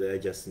things that I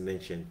just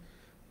mentioned,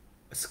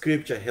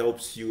 scripture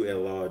helps you a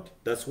lot.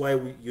 That's why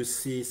you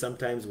see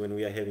sometimes when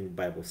we are having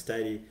Bible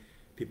study,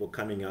 people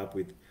coming up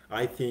with,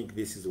 I think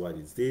this is what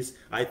is this,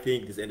 I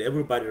think this, and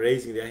everybody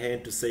raising their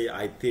hand to say,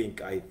 I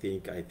think.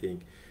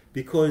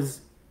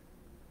 Because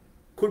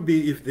could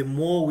be if the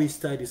more we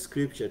study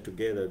scripture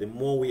together, the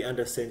more we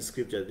understand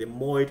scripture, the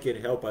more it can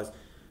help us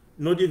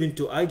not even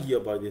to argue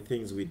about the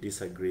things we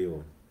disagree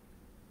on.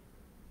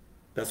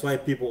 That's why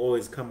people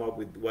always come up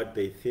with what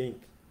they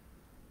think.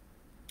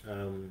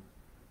 And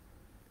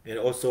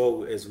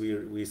also, as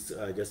we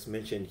just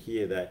mentioned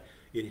here, that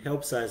it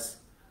helps us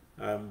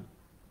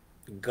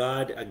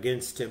guard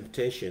against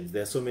temptations.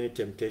 There are so many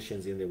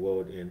temptations in the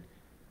world, and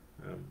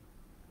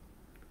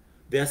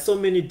there are so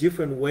many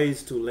different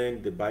ways to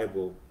learn the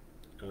Bible,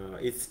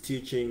 its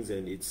teachings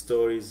and its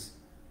stories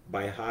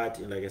by heart.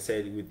 And like I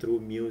said, through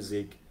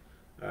music,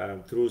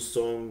 through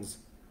songs,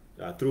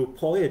 through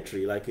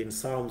poetry. Like in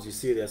Psalms, you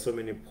see there are so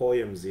many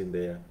poems in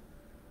there.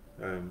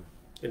 And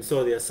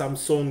so there are some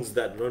songs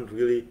that don't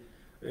really,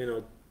 you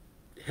know,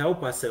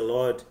 help us a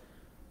lot.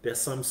 There are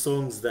some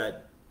songs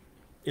that,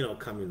 you know,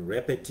 come in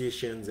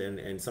repetitions,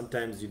 and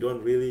sometimes you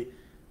don't really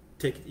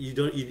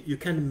you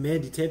can't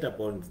meditate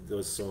upon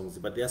those songs.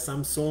 But there are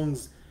some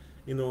songs,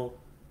 you know,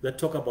 that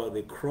talk about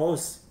the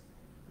cross,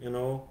 you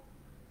know,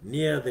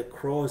 near the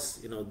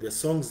cross, you know, the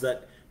songs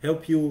that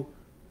help you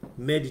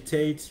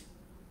meditate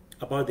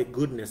about the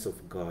goodness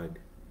of God.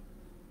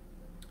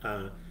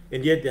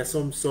 And yet there are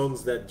some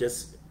songs that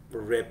just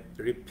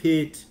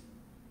repeat.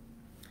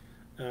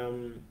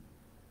 On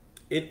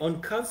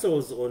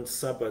Counsels on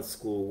Sabbath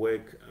School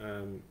Work,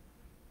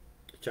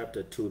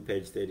 chapter 2,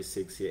 page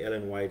 36 here,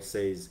 Ellen White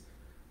says,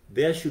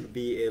 there should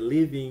be a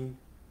living,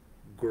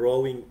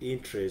 growing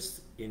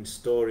interest in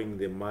storing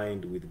the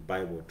mind with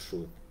Bible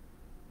truth.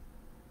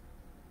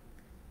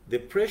 The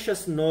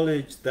precious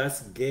knowledge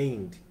thus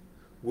gained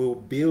will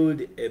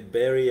build a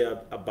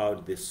barrier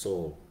about the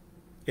soul.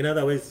 In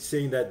other words,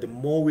 saying that the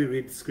more we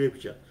read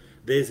scripture,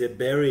 there's a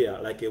barrier,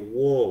 like a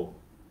wall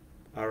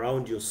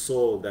around your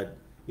soul that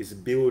is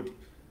built.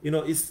 You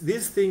know,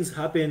 these things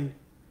happen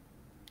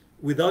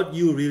without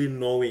you really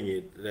knowing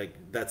it, like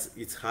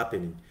it's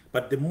happening.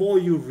 But the more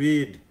you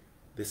read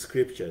the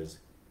scriptures,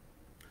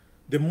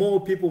 the more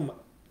people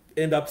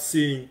end up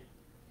seeing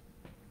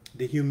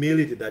the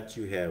humility that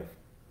you have.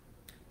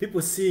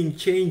 People seeing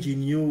change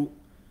in you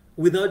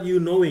without you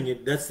knowing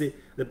it. That's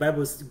The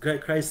Bible,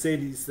 Christ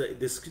said, is that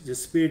the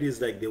Spirit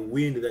is like the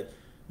wind that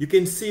you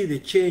can see the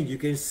change. You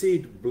can see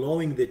it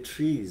blowing the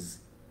trees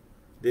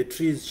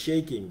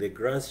shaking, the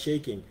grass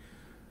shaking,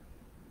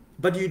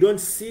 but you don't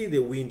see the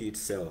wind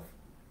itself.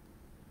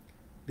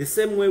 The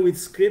same way with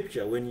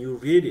Scripture, when you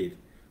read it,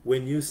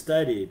 when you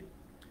study it,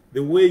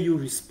 the way you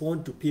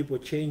respond to people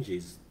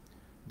changes.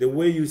 The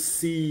way you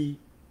see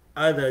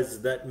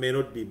others that may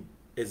not be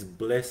as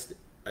blessed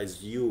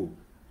as you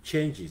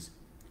changes.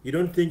 You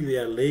don't think they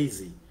are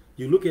lazy.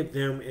 You look at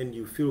them and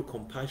you feel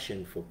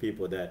compassion for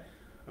people that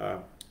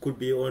could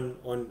be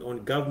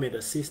on government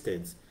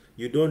assistance.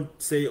 You don't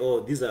say,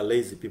 oh, these are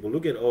lazy people.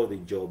 Look at all the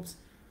jobs.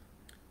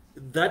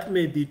 That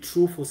may be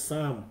true for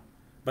some,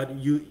 but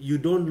you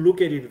don't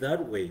look at it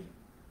that way.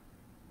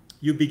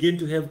 You begin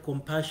to have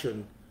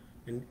compassion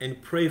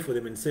and pray for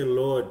them and say,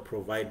 Lord,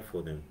 provide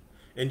for them.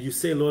 And you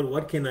say, Lord,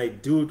 what can I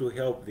do to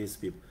help these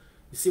people?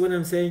 You see what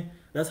I'm saying?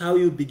 That's how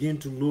you begin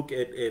to look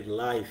at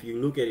life.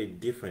 You look at it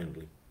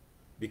differently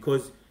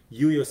because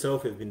you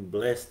yourself have been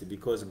blessed,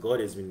 because God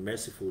has been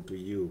merciful to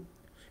you.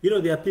 You know,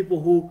 there are people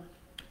who,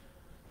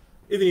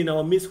 even in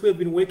our midst, who have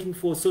been working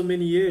for so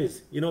many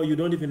years. You know, you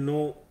don't even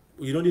know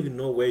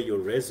where your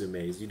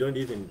resume is. You don't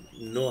even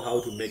know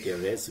how to make a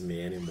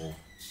resume anymore.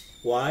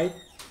 Why?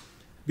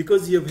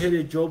 Because you've had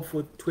a job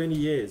for 20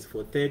 years,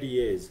 for 30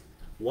 years,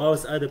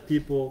 whilst other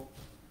people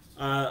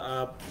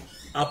are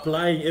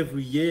applying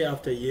every year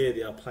after year.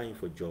 They're applying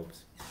for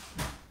jobs.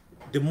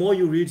 The more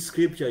you read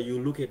Scripture,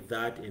 you look at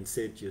that and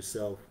say to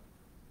yourself,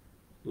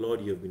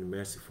 Lord, you have been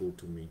merciful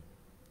to me.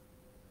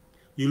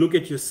 You look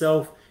at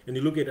yourself and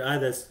you look at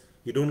others.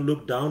 You don't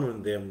look down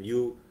on them.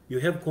 You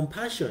have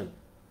compassion.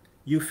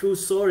 You feel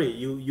sorry.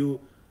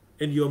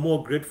 And you're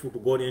more grateful to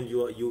God, and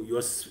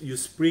you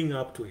spring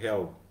up to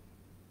help.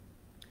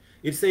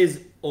 It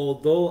says,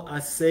 although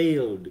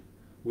assailed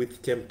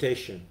with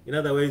temptation. In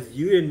other words,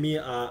 you and me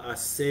are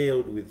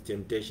assailed with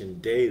temptation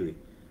daily.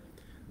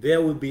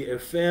 There will be a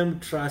firm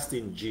trust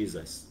in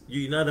Jesus.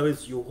 In other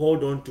words, you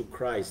hold on to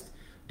Christ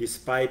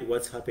despite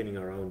what's happening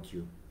around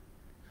you.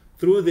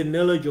 Through the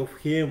knowledge of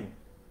Him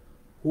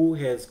who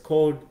has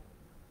called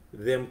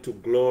them to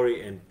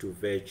glory and to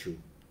virtue.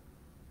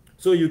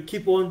 So you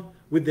keep on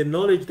with the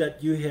knowledge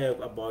that you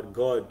have about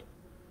God.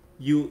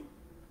 You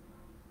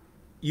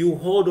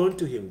hold on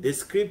to Him. The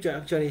Scripture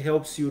actually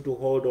helps you to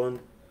hold on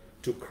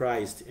to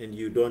Christ, and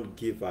you don't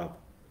give up.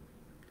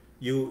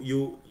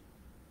 You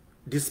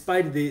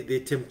despite the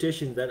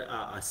temptations that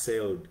are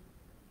assailed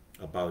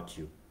about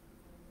you.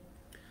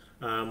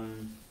 I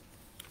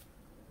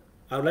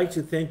would like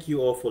to thank you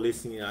all for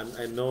listening.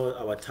 I know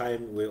our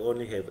time, we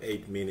only have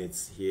 8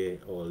 minutes here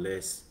or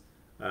less.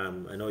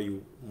 I know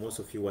most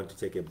of you want to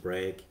take a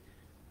break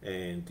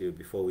and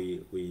before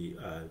we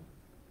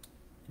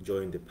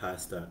join the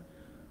pastor.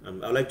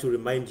 I'd like to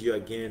remind you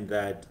again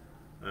that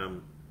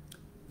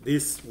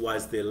this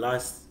was the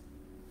last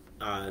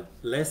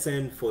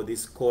lesson for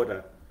this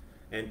quarter,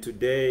 and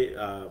today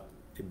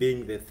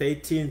being the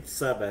 13th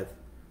Sabbath,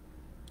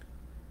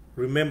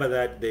 remember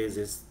that there is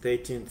this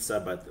 13th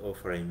Sabbath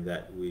offering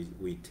that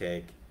we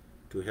take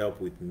to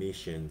help with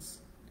missions.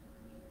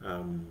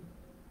 I'm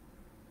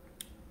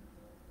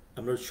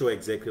not sure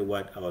exactly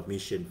what our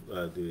mission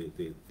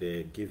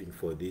they're giving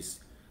for this.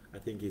 I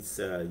think it's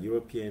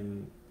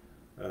European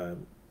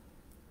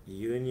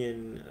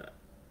Union.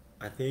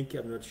 I think,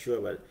 I'm not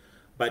sure,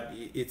 but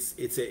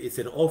it's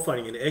an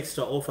offering, an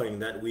extra offering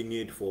that we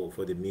need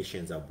for the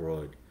missions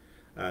abroad.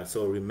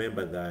 So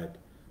remember that.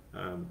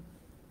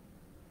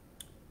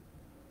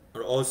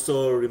 And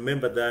also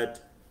remember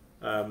that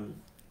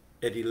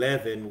at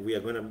 11 we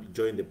are going to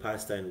join the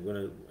pastor and we're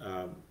going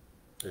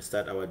to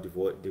start our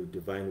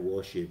divine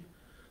worship.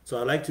 So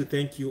I'd like to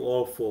thank you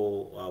all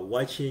for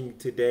watching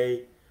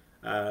today.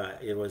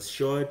 It was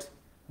short.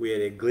 We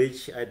had a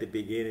glitch at the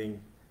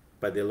beginning,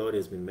 but the Lord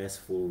has been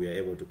merciful. We are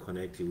able to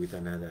connect you with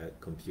another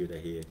computer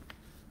here.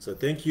 So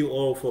thank you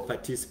all for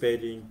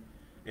participating,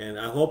 and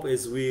I hope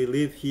as we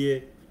live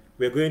here,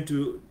 we're going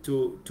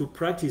to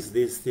practice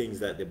these things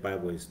that the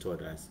Bible has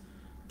taught us,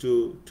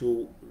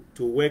 to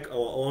work our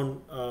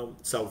own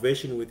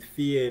salvation with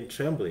fear and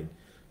trembling,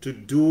 to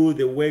do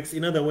the works.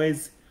 In other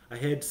words, I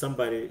heard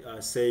somebody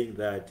saying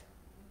that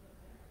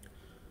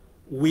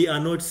we are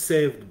not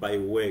saved by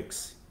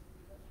works,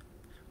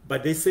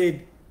 but they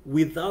said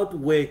without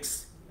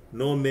works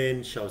no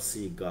man shall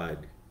see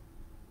God.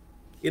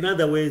 In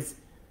other words,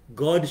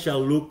 God shall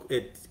look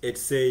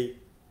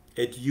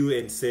at you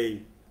and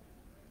say,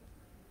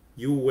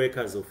 you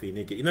workers of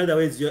iniquity. In other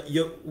words,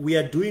 we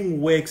are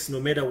doing works no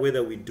matter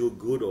whether we do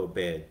good or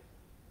bad.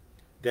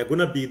 There are going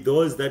to be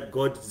those that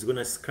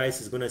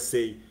Christ is going to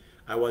say,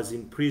 I was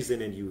in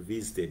prison and you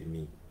visited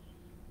me.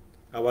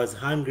 I was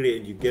hungry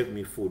and you gave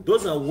me food.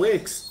 Those are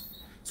works.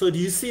 So do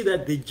you see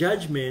that the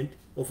judgment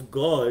of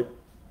God,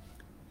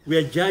 we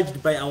are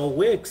judged by our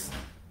works?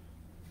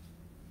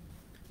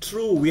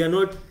 True, we are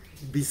not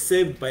be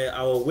saved by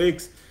our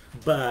works,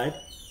 but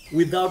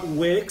without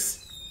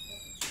works,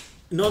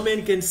 no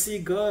man can see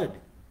God.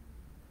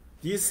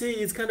 You see,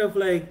 it's kind of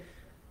like,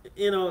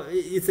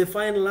 it's a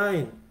fine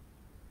line.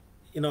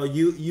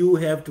 you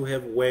have to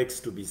have works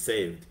to be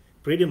saved.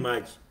 Pretty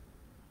much.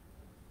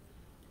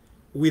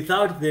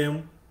 Without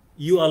them,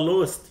 you are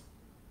lost.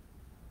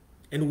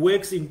 And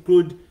works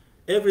include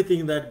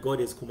everything that God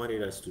has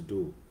commanded us to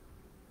do,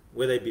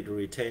 whether it be to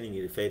retaining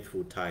a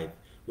faithful tithe,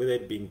 whether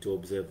it be to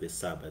observe the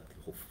Sabbath,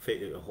 to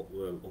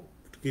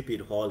keep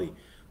it holy,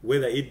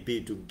 whether it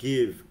be to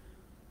give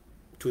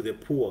to the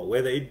poor,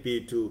 whether it be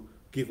to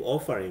give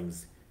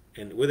offerings,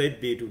 and whether it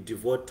be to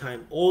devote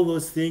time. All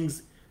those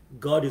things,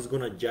 God is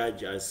going to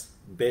judge us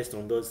based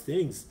on those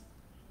things.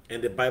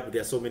 And the Bible,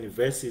 there are so many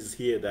verses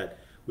here that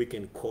we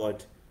can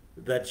quote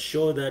that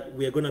show that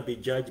we are going to be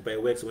judged by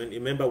works.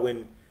 Remember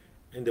when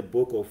in the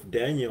book of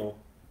Daniel,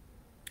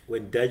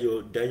 when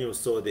Daniel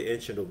saw the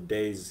Ancient of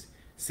Days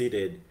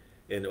seated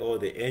and all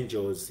the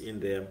angels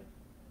in them,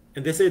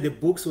 and they said the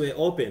books were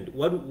opened.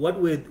 What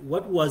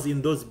was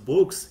in those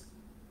books?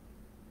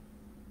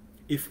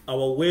 If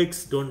our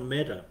works don't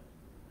matter,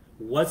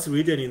 what's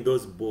written in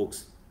those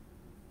books?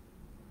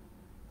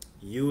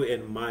 You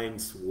and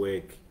mine's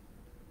work.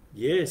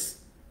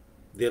 Yes,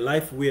 the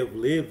life we have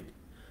lived,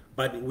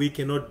 but we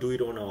cannot do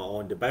it on our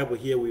own. The Bible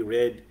here we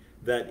read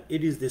that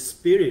it is the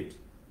Spirit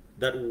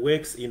that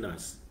works in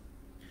us.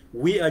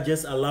 We are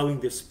just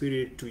allowing the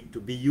Spirit to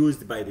be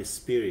used by the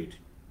Spirit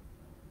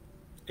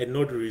and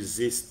not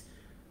resist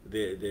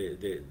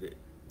the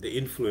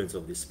influence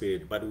of the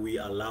Spirit, but we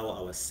allow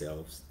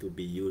ourselves to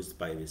be used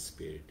by the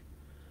Spirit.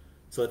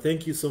 So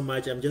thank you so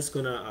much. I'm just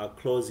going to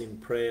close in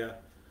prayer.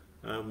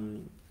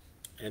 And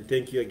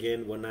thank you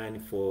again,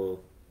 Bonan, for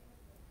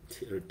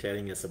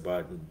telling us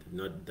about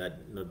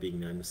not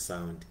being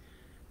unsound.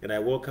 And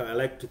I'd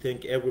like to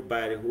thank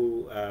everybody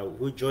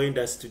who joined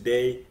us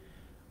today.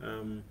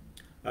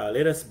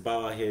 Let us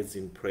bow our heads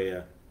in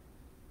prayer.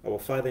 Our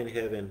Father in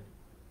heaven,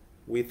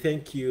 we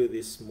thank you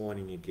this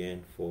morning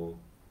again for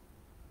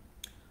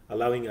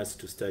allowing us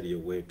to study your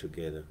word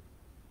together.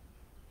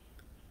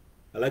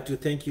 I'd like to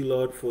thank you,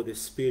 Lord, for the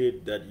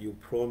Spirit that you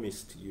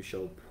promised you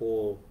shall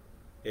pour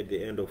at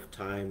the end of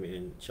time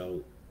and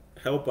shall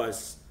help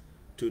us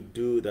to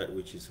do that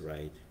which is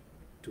right,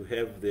 to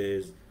have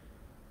the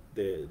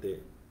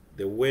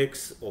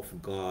works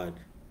of God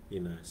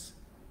in us.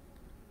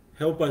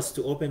 Help us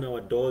to open our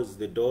doors,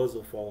 the doors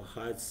of our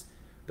hearts,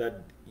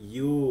 that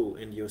you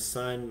and your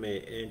Son may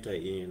enter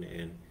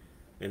in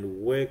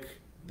and work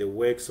the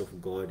works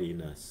of God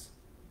in us,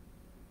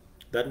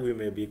 that we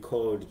may be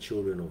called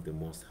children of the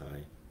Most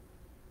High.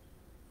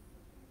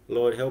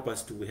 Lord, help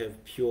us to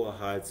have pure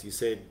hearts. You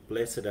said,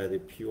 blessed are the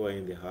pure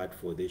in the heart,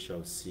 for they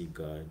shall see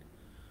God.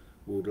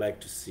 We would like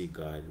to see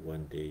God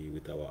one day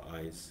with our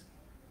eyes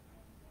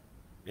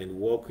and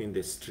walk in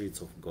the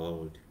streets of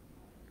gold.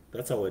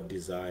 That's our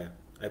desire.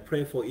 I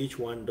pray for each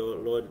one,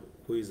 Lord,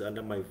 who is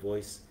under my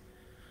voice,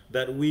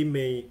 that we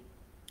may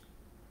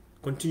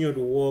continue to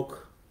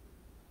walk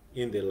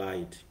in the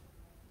light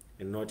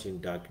and not in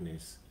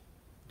darkness.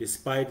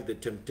 Despite the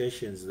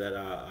temptations that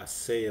are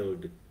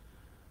assailed,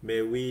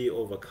 may we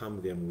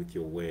overcome them with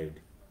your word.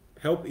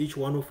 Help each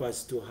one of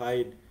us to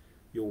hide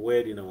your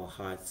word in our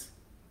hearts,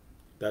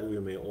 that we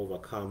may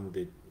overcome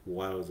the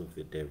wiles of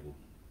the devil.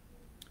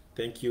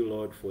 Thank you,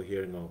 Lord, for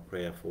hearing our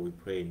prayer, for we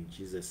pray in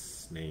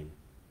Jesus' name.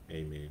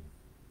 Amen.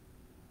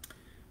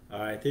 All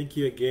right, thank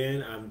you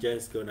again. I'm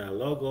just going to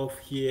log off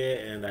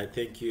here, and I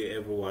thank you,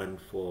 everyone,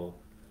 for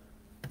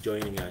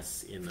joining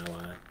us in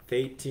our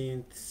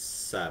 13th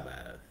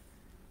Sabbath.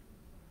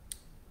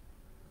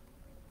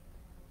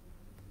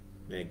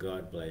 May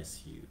God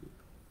bless you.